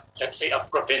 let's say, a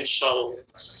provincial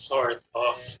sort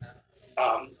of,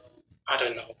 I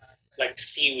don't know, like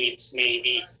seaweeds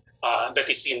maybe, that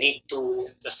is unique to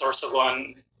the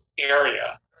Sorsogon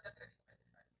area.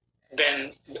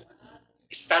 Then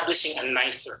establishing a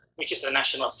NICER, which is a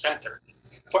national center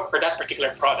for that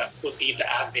particular product, would be the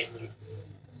avenue.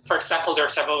 For example, there are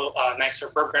several NICER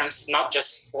programs, not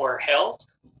just for health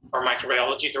or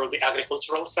microbiology. There will be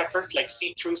agricultural sectors, like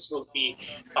citrus will be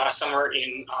somewhere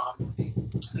in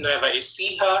Nueva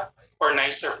Ecija, or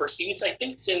NICER for seeds. I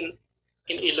think it's in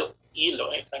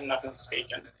Iloilo, if I'm not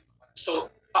mistaken. So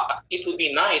it would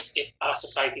be nice if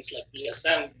societies like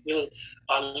PSM will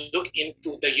look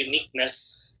into the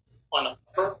uniqueness on a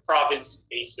per province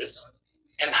basis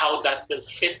and how that will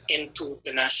fit into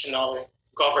the national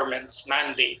government's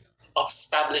mandate of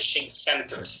establishing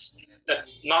centers that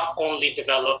not only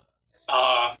develop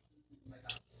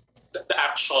the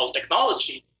actual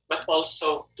technology, but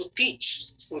also to teach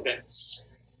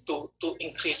students to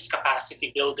increase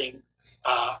capacity building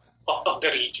of the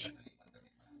region.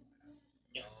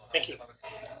 Yeah. Thank you.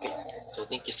 Okay. So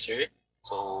thank you, sir.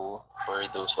 So for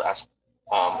those who ask,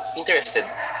 interested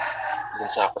dun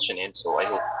sa question yun, so I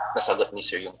hope nasagot ni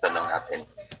sir yung tanong natin.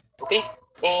 Okay,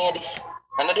 and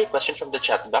another question from the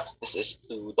chat box. This is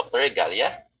to Dr.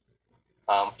 Regalia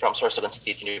from Sorsogon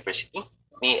State University.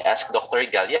 May I ask Dr.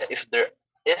 Regalia if there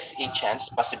is a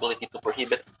possibility to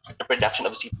prohibit the production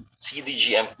of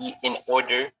CDGMP in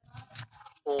order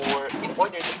to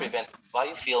prevent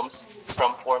biofilms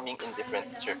from forming in different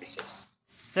surfaces.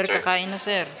 Sir, kakain na,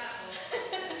 sir.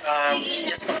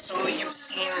 Yes, so you've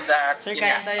seen that. Sir,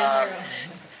 kain tayo, sir.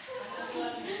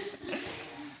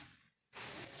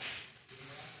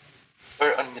 Or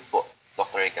on mute po,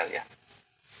 Dr. Regalia.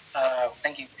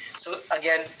 Thank you. So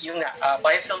again,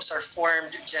 biofilms are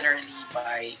formed generally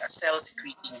by cells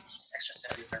secreting these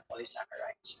extracellular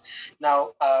polysaccharides.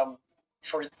 Now,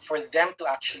 for them to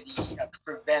actually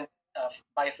prevent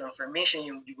biofilm formation,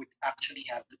 you would actually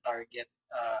have to target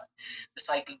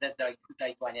the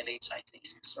diguanylate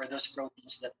cyclases, or those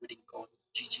proteins that would encode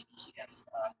GGDF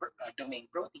domain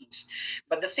proteins.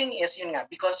 But the thing is,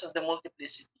 because of the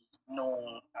multiplicity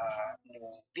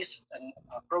these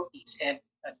proteins, and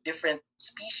different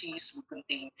species would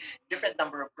contain different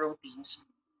number of proteins,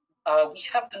 we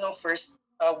have to know first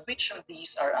which of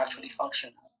these are actually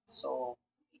functional. So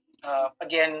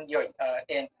again,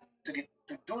 and to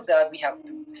do that, we have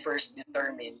to first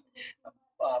determine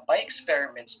by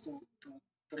experiments to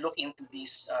look into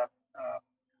these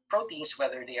proteins,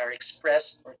 whether they are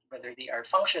expressed or whether they are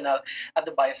functional at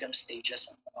the biofilm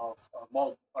stages of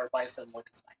mode or biofilm mode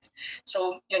of life.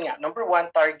 So number one,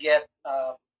 target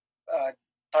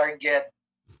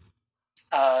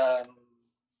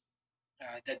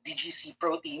the DGC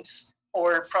proteins,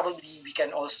 or probably we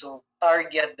can also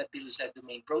target the PIL-Z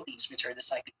domain proteins, which are the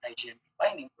cyclic IgM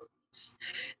binding proteins.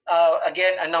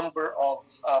 Again, a number of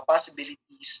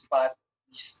possibilities, but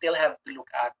we still have to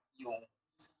look at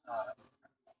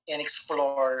and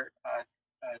explore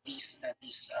these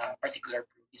particular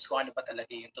proteins, kung ano ba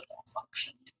talaga yung totoong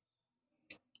function.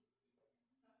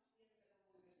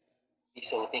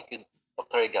 So thank you,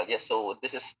 Dr. Regalia. So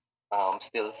this is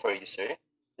still for you, sir.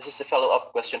 This is a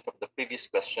follow-up question from the previous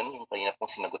question, yung kanina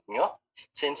pong sinagot nyo.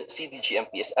 Since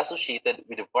CDGMP is associated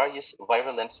with various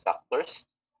virulence factors,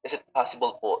 is it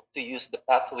possible po to use the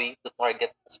pathway to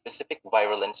target a specific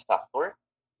virulence factor?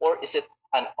 Or is it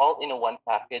an all-in-one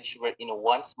package wherein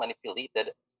once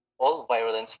manipulated, all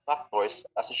virulence factors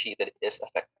associated is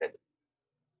affected?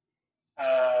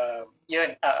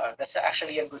 That's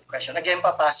actually a good question. Again,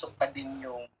 papasok pa din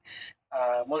yung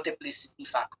multiplicity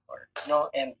factor,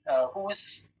 and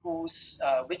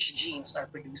which genes are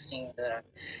producing the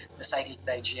cyclic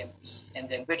IgM, and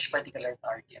then which particular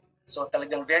target. So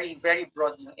talagang very, very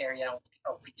broad yung area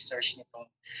of research nitong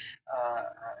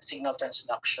signal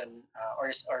transduction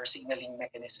or signaling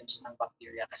mechanisms ng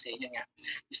bacteria. Kasi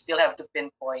you still have to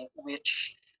pinpoint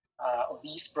which of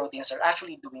these proteins are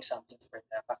actually doing something for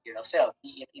the bacterial cell,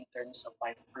 be it in terms of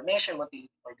bioinformation, motility,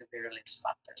 or the virulence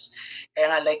factors. Kaya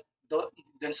nga, like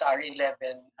dun sa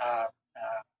R11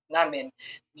 namin,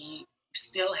 we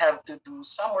still have to do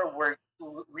some more work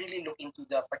to really look into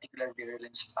the particular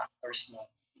virulence factors ng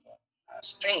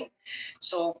strain.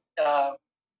 So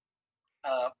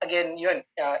again,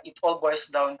 it all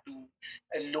boils down to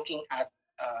looking at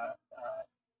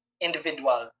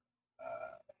individual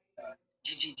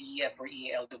GGDF or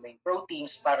EAL domain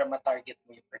proteins para ma-target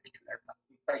mo yung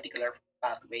particular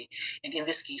pathway. And in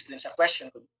this case, dun sa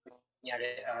question,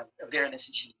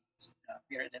 virulence genes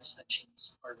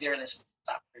or virulence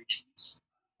factor genes.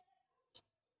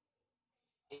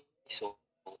 So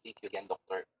thank you again,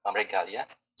 Dr. Regalia.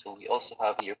 So we also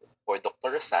have here for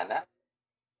Dr. Rosana,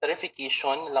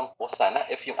 clarification lang po sana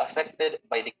if yung affected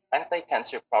by the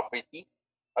anti-cancer property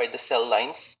are the cell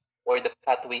lines or the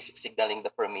pathways signaling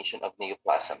the formation of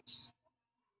neoplasms.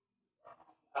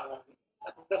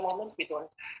 At the moment, we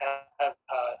don't have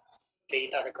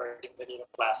data regarding the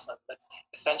neoplasm, but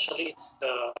essentially it's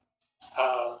the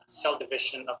cell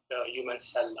division of the human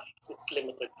cell lines. It's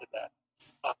limited to that.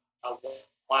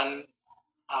 One,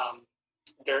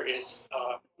 there is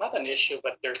not an issue,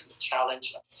 but there's the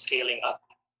challenge of scaling up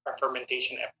our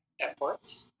fermentation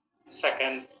efforts.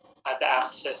 Second, the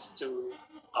access to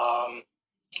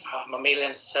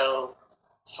mammalian cell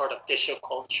sort of tissue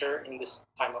culture in this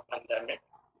time of pandemic.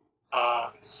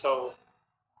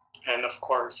 And of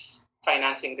course,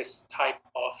 financing this type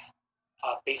of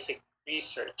basic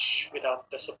research without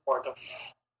the support of,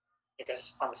 I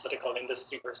guess, pharmaceutical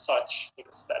industry or such,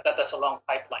 because that's a long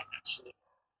pipeline actually.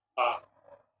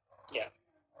 Yeah,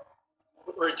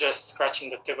 we're just scratching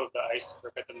the tip of the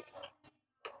iceberg at the moment.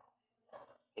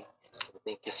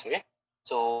 Thank you, sir.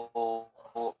 So,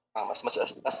 as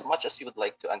much as you would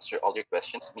like to answer all your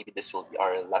questions, maybe this will be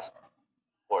our last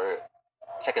or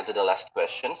second to the last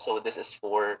question. So this is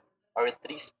for our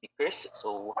three speakers.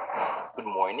 So good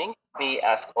morning. May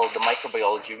I ask all the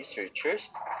microbiology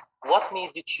researchers, what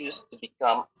made you choose to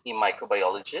become a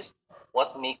microbiologist?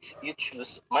 What makes you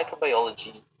choose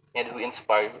microbiology, and who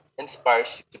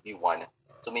inspires you to be one?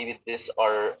 So maybe these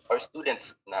are our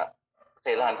students na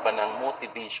kailangan pa ng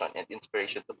motivation and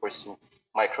inspiration to pursue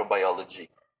microbiology.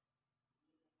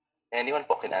 Anyone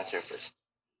po can answer first.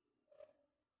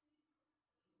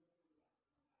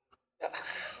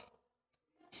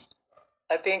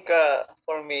 I think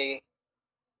for me,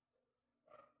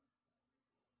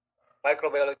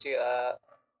 microbiology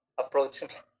approached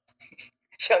me.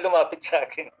 Siya lumapit sa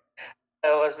akin.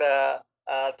 I was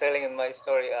telling in my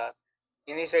story,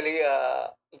 initially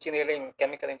engineering,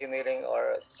 chemical engineering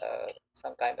or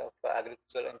some kind of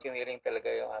agricultural engineering talaga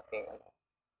yung aking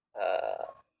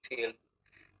field.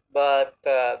 But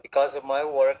because of my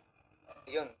work,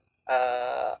 yun,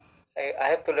 I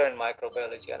have to learn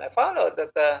microbiology, and I found out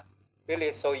that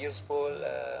really it's so useful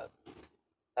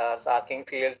sa aking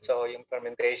field. So yung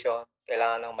fermentation,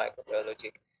 kailangan ng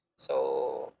microbiology.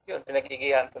 So yun,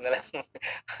 pinagigihan ko na lang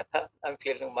ang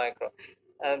field ng micro.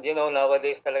 And you know,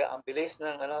 nowadays talaga ang bilis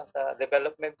ng sa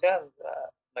development dyan,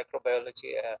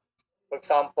 microbiology. For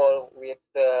example, with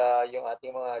yung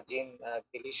ating mga gene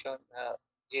deletion,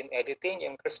 gene editing,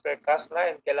 yung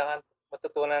CRISPR-Cas9, kailangan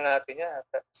matutunan natin yan.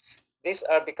 These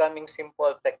are becoming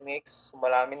simple techniques,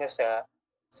 marami na siya.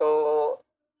 So,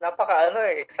 napaka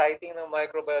exciting ng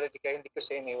microbiology, kaya hindi ko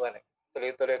siya iniwan.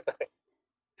 Tuloy-tuloy pa rin.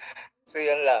 So,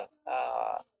 yan lang.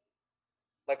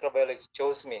 Microbiology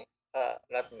chose me,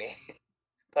 not me.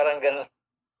 Parang ganun.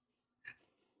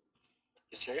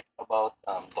 Yes, sir. About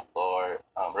Dr.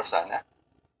 Rosana.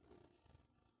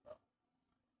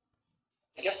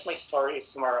 I guess my story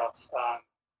is more of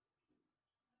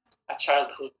a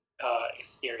childhood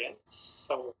experience.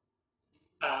 So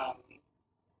I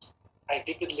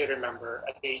vividly remember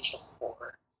at the age of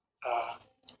 4,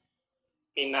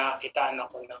 pinakitaan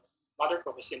ako ng mother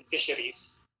ko was in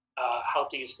fisheries, how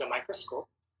to use the microscope.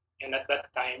 And at that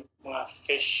time, mga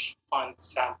fish pond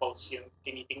samples yung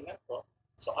tinitingnan ko.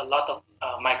 So a lot of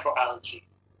microalgae,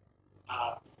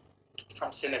 from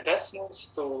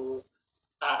Synodesmus to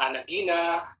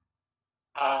Anagina.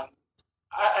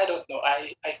 I don't know.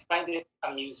 I find it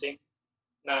amusing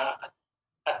na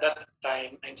at that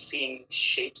time I'm seeing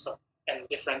shapes and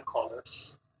different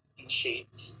colors and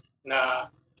shades na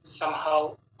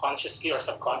somehow consciously or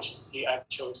subconsciously I've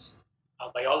chose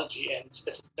biology and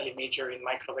specifically major in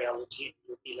microbiology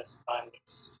in UP Las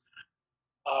Bañas.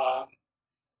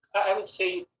 I would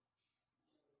say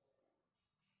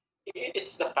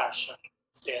it's the passion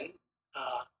then.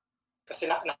 Kasi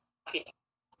nakita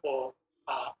ko,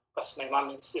 because my mom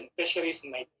is in fisheries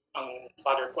and ang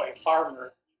father ko ay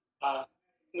farmer,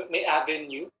 may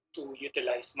avenue to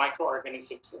utilize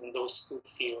microorganisms in those two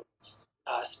fields,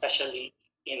 especially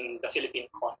in the Philippine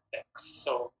context.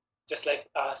 So just like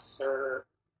Sir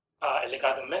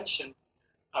Eligado mentioned,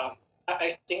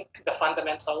 I think the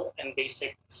fundamental and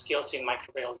basic skills in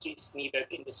microbiology is needed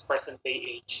in this present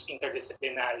day age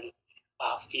interdisciplinary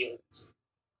fields.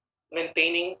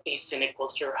 Maintaining a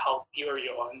culture, how pure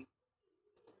yun,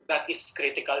 that is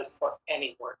critical for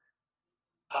any work.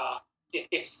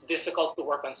 It's difficult to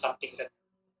work on something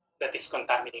that is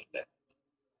contaminated.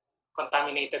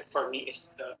 Contaminated for me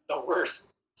is the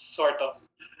worst sort of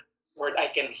word I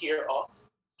can hear of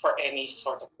for any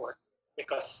sort of work,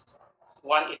 because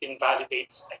one, it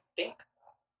invalidates, I think,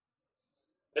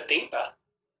 the data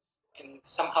and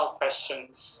somehow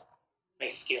questions my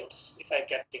skills if I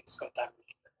get things contaminated.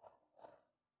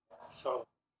 So,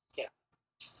 yeah.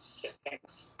 So,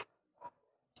 thanks.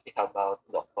 How about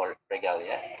Dr.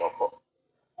 Regalia? Go po.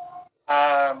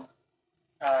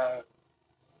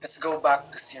 let's go back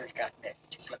to Circa.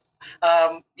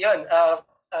 Yun,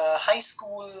 high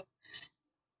school,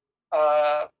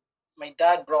 my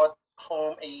dad brought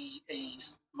home a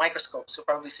microscope, so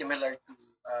probably similar to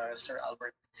Sir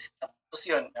Albert. Tapos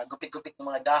yun, gupit-gupit ng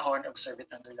mga dahon, observe it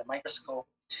under the microscope.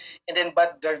 And then,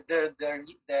 but the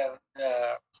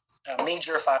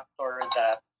major factor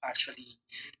that actually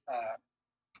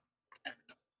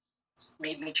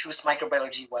made me choose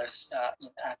microbiology was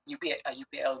at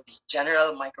UPLB,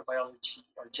 General Microbiology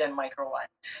or Gen Micro 1.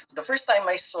 So the first time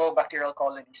I saw bacterial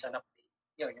colonies on a plate,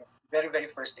 yung very, very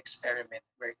first experiment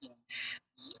wherein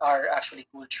we are actually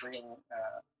culturing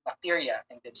bacteria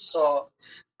and then saw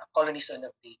colonies on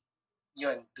the plate,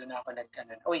 yun, doon ako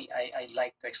I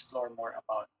like to explore more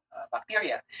about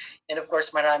bacteria. And of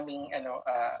course,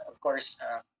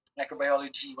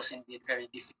 microbiology was indeed very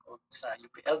difficult sa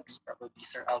UPLB. Probably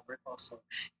Sir Albert also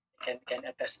can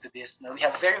attest to this. Now, we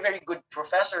have very, very good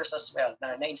professors as well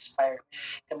na-inspire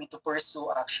kami to pursue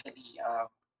actually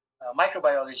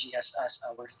microbiology as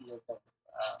our field of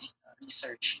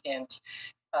research. And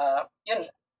yun,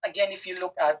 again, if you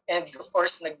look at, and of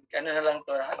course, the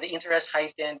interest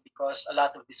heightened because a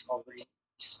lot of discoveries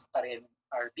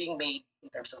are being made in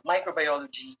terms of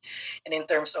microbiology and in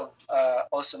terms of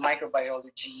also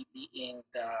microbiology being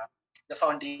the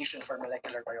foundation for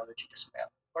molecular biology as well.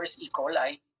 Of course, E.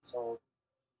 coli. So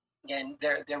again,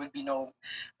 there would be no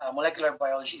molecular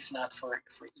biology if not for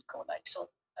E. coli. So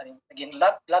again,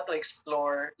 lot to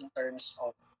explore in terms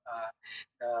of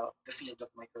the field of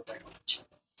microbiology.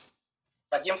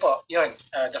 But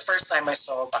the first time I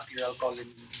saw bacterial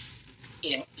colony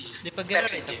in a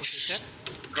petri dish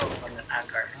grow on an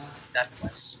agar, that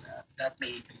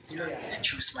made me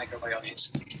choose microbiology.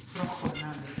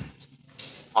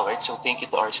 All right, so thank you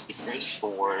to our speakers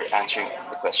for answering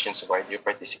the questions of our dear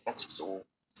participants. So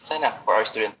sana for our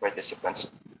student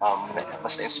participants,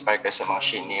 mas na-inspire kayo sa mga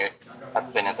shinare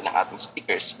at pinanta ng ating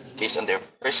speakers based on their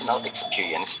personal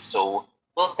experience. So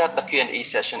we'll cut the Q&A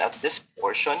session at this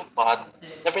portion, but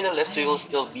nevertheless, we will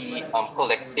still be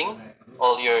collecting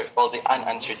all the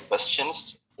unanswered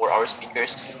questions for our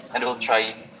speakers, and we'll try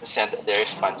to send their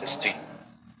responses to you.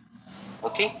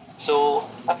 Okay, so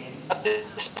at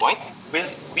this point, we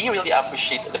really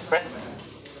appreciate the presence,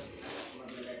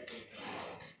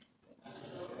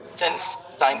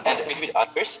 time, and with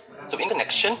others. So in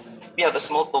connection, we have a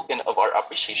small token of our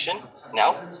appreciation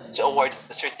now to award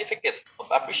the certificate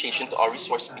of appreciation to our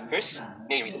resource speakers.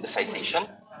 May I read the citation?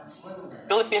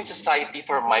 Philippine Society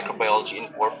for Microbiology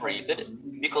Incorporated,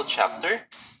 Bicol Chapter,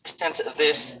 extends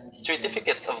this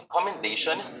certificate of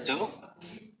commendation to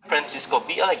Francisco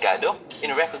B. Alegado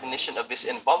in recognition of his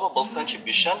invaluable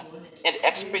contribution and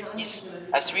expertise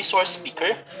as resource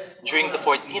speaker during the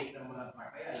 14th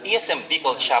PSM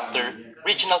Bicol Chapter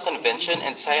Regional Convention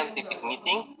and Scientific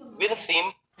Meeting with the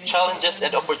theme Challenges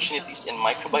and Opportunities in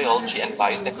Microbiology and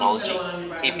Biotechnology,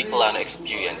 a Bicolano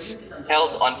Experience,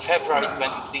 held on February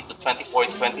 23 to 24,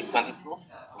 2022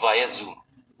 via Zoom.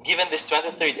 Given this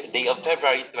 23rd day of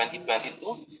February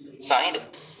 2022, signed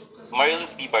Marilu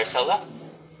P. Barcela,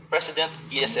 President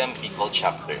PSM Bicol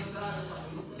Chapter.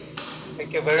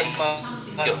 Thank you very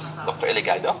much. Dr.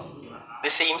 Elegado.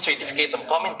 The same certificate of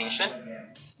commendation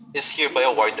is hereby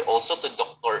awarded also to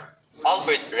Dr.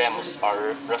 Albert Remus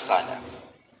R. Rosana.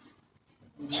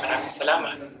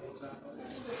 Salamat.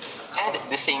 And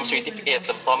the same certificate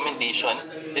of commendation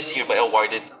is hereby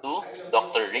awarded to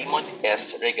Dr. Raymond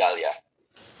S. Regalia.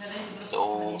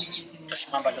 So,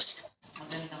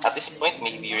 at this point,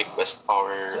 may we request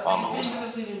our host,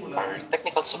 our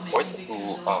technical support to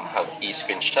have a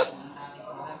screenshot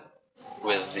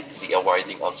with the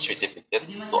awarding of certificate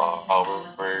to our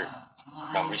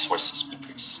resource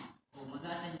speakers.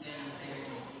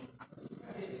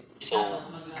 So,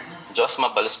 Diyos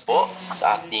mabalos po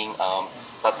sa ating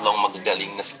tatlong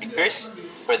magagaling na speakers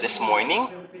for this morning.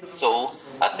 So,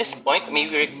 at this point, may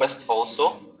we request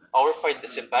also our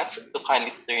participants to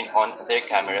kindly turn on their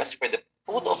cameras for the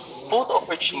photo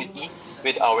opportunity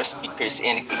with our speakers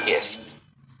and guests.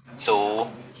 So,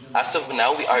 as of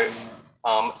now, we are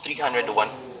 301.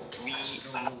 We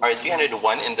are 301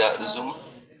 in the Zoom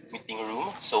meeting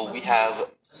room. So, we have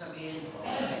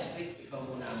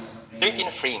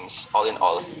 13 frames all in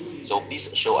all. So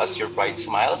please show us your bright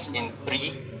smiles in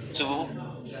 3, 2,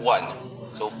 1.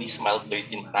 So please smile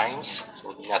 13 times.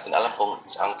 So hindi natin alam kung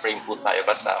saang frame po tayo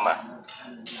kasama.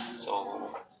 So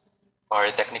our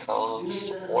technical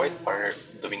support are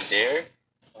doing their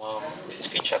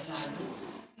screenshots.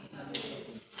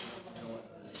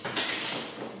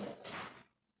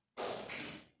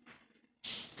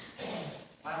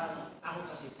 Ako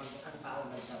kasi pag ang tao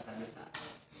nagsasalita,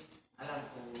 alam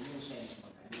ko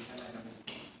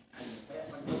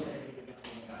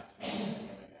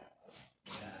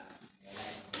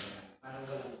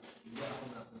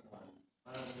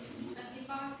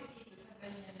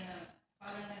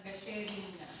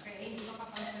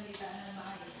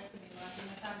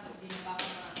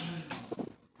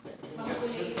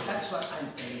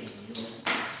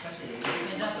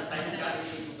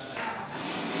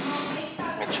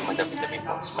Tabi-tabi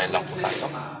po. Smile lang po tayo.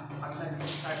 Pag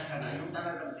nag-start ka na, yung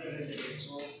talagang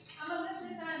dire-diretso.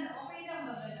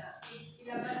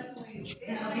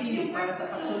 Sabihin, para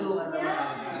tapatulungan na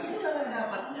makakagawa. Yung talagang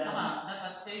dapat niya.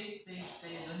 Dapat safe space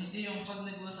kayo doon. Hindi yung pag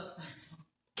nag-usap tayo.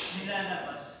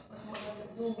 Nilalabas. Mas maganda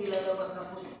doon, nilalabas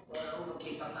tapos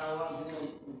magkikasawa,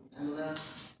 ano na.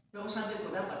 Pero sabi ko,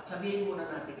 dapat sabihin muna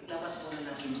natin, ilabas muna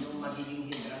natin yung magiging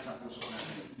hindra sa puso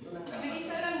natin. Yun ang dapat.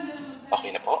 Okay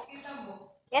na po?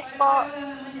 Yes po.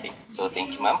 Okay. So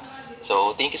thank you, ma'am.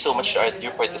 So thank you so much to our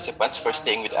dear participants for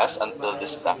staying with us until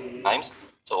this time.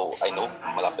 So I know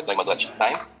malapit lang mag-lunch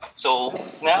time. So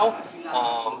now,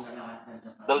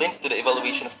 the link to the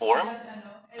evaluation form,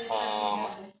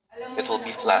 it will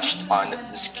be flashed on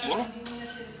the screen.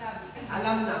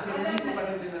 Alam na, pero hindi ko pa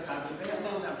rin nasabi. Kaya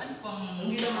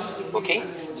Okay,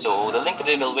 so the link to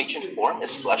the evaluation form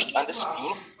is flashed on the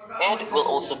screen and will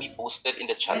also be posted in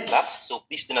the chat box. So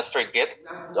please do not forget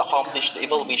to accomplish the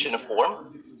evaluation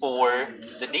form for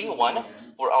the day 1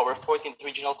 for our 14th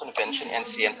Regional Convention and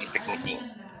Scientific Meeting.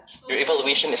 Your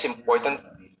evaluation is important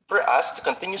for us to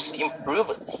continuously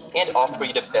improve and offer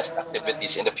you the best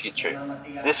activities in the future.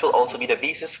 This will also be the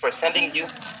basis for sending you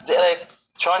the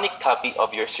electronic copy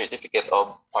of your certificate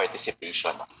of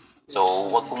participation.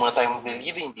 So, wag po muna tayong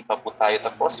mag-leave, hindi pa po tayo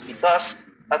tapos because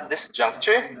at this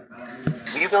juncture,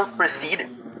 we will proceed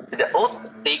to the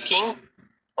oath-taking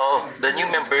of the new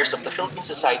members of the Philippine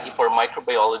Society for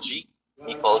Microbiology,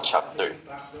 Nicole Chapter.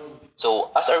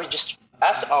 So, as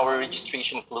our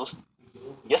registration closed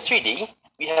yesterday,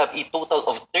 we have a total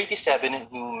of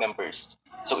 37 new members.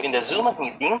 So, in the Zoom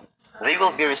meeting, they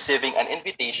will be receiving an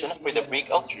invitation for the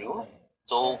breakout room.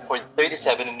 So for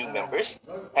 37 new members,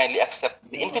 kindly accept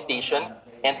the invitation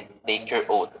and take your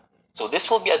oath. So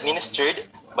this will be administered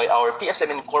by our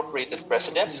PSM Incorporated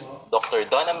President, Dr.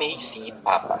 Donna May C.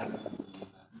 Papa.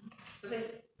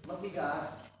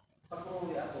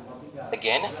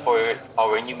 Again, for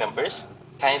our new members,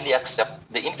 kindly accept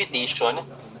the invitation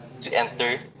to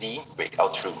enter the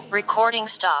breakout room. Recording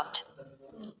stopped.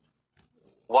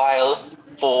 While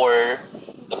for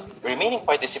the remaining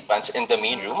participants in the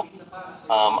main room,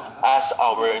 as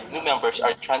our new members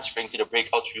are transferring to the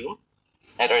breakout room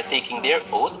and are taking their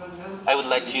oath, I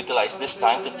would like to utilize this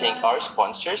time to thank our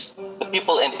sponsors, the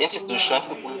people and institution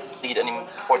who played an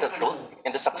important role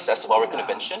in the success of our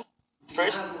convention.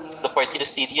 First, the Partido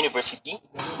State University,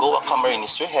 Goa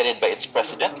Camarines, headed by its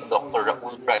president, Dr.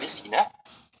 Raul Bradicina,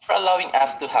 for allowing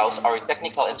us to house our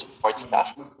technical and support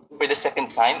staff for the second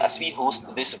time as we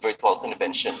host this virtual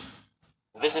convention.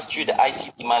 This is through the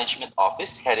ICT Management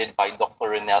Office headed by Dr.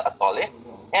 Renel Atole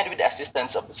and with the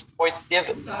assistance of the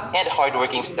supportive and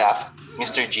hardworking staff,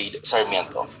 Mr. Jade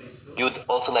Sarmiento. We would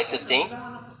also like to thank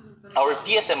our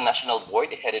PSM National Board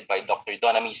headed by Dr.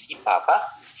 Donami C. Papa.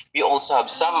 We also have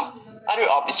some other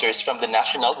officers from the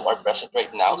National who are present right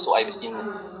now. So I've seen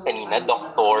kanina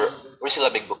Dr.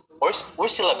 Ursula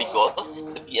Bigol,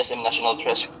 the PSM National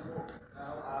Treasurer,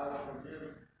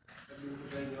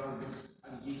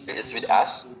 is with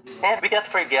us. And we cannot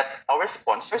forget our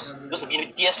sponsors who have been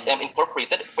with PSM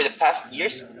Incorporated for the past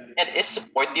years and is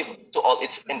supportive to all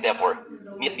its endeavor,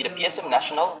 be it be the PSM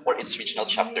National or its regional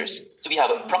chapters. So we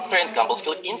have Procter & Gamble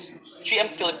Philippines,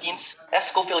 3M Philippines,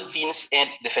 ESCO Philippines, and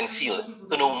Defensil.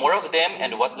 To know more of them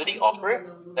and what do they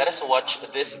offer, let us watch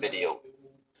this video.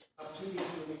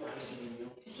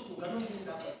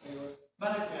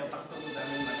 Bakit kaya pagtulog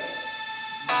namin mali?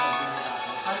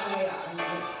 Paano kaya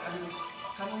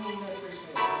kami yung letters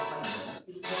na sa pangalan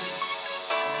is that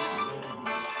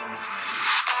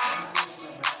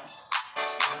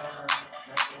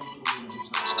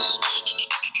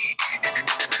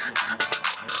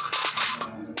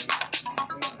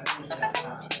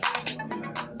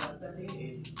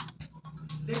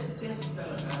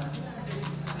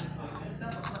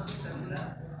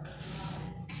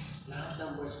lahat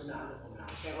ng words na ano ko na.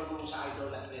 Pero nung sa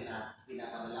idolatry na,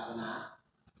 pinapadala ko na.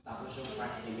 Tapos yung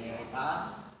part ni Mary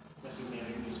pa, na si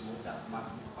Mary mismo, that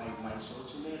magnify my soul,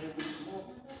 si Mary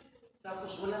mismo.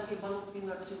 Tapos walang ibang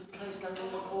pinag-si Christ lang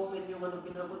yung mag-open yung ano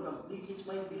pinabot ng, "This is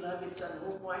my beloved son,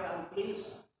 whom I am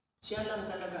pleased." Siya lang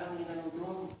talaga ang inano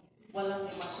doon. Walang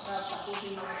iba. Saka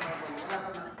tapusin lang ang Bible. Wala ka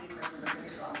makikita na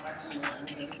ganito ang part niya.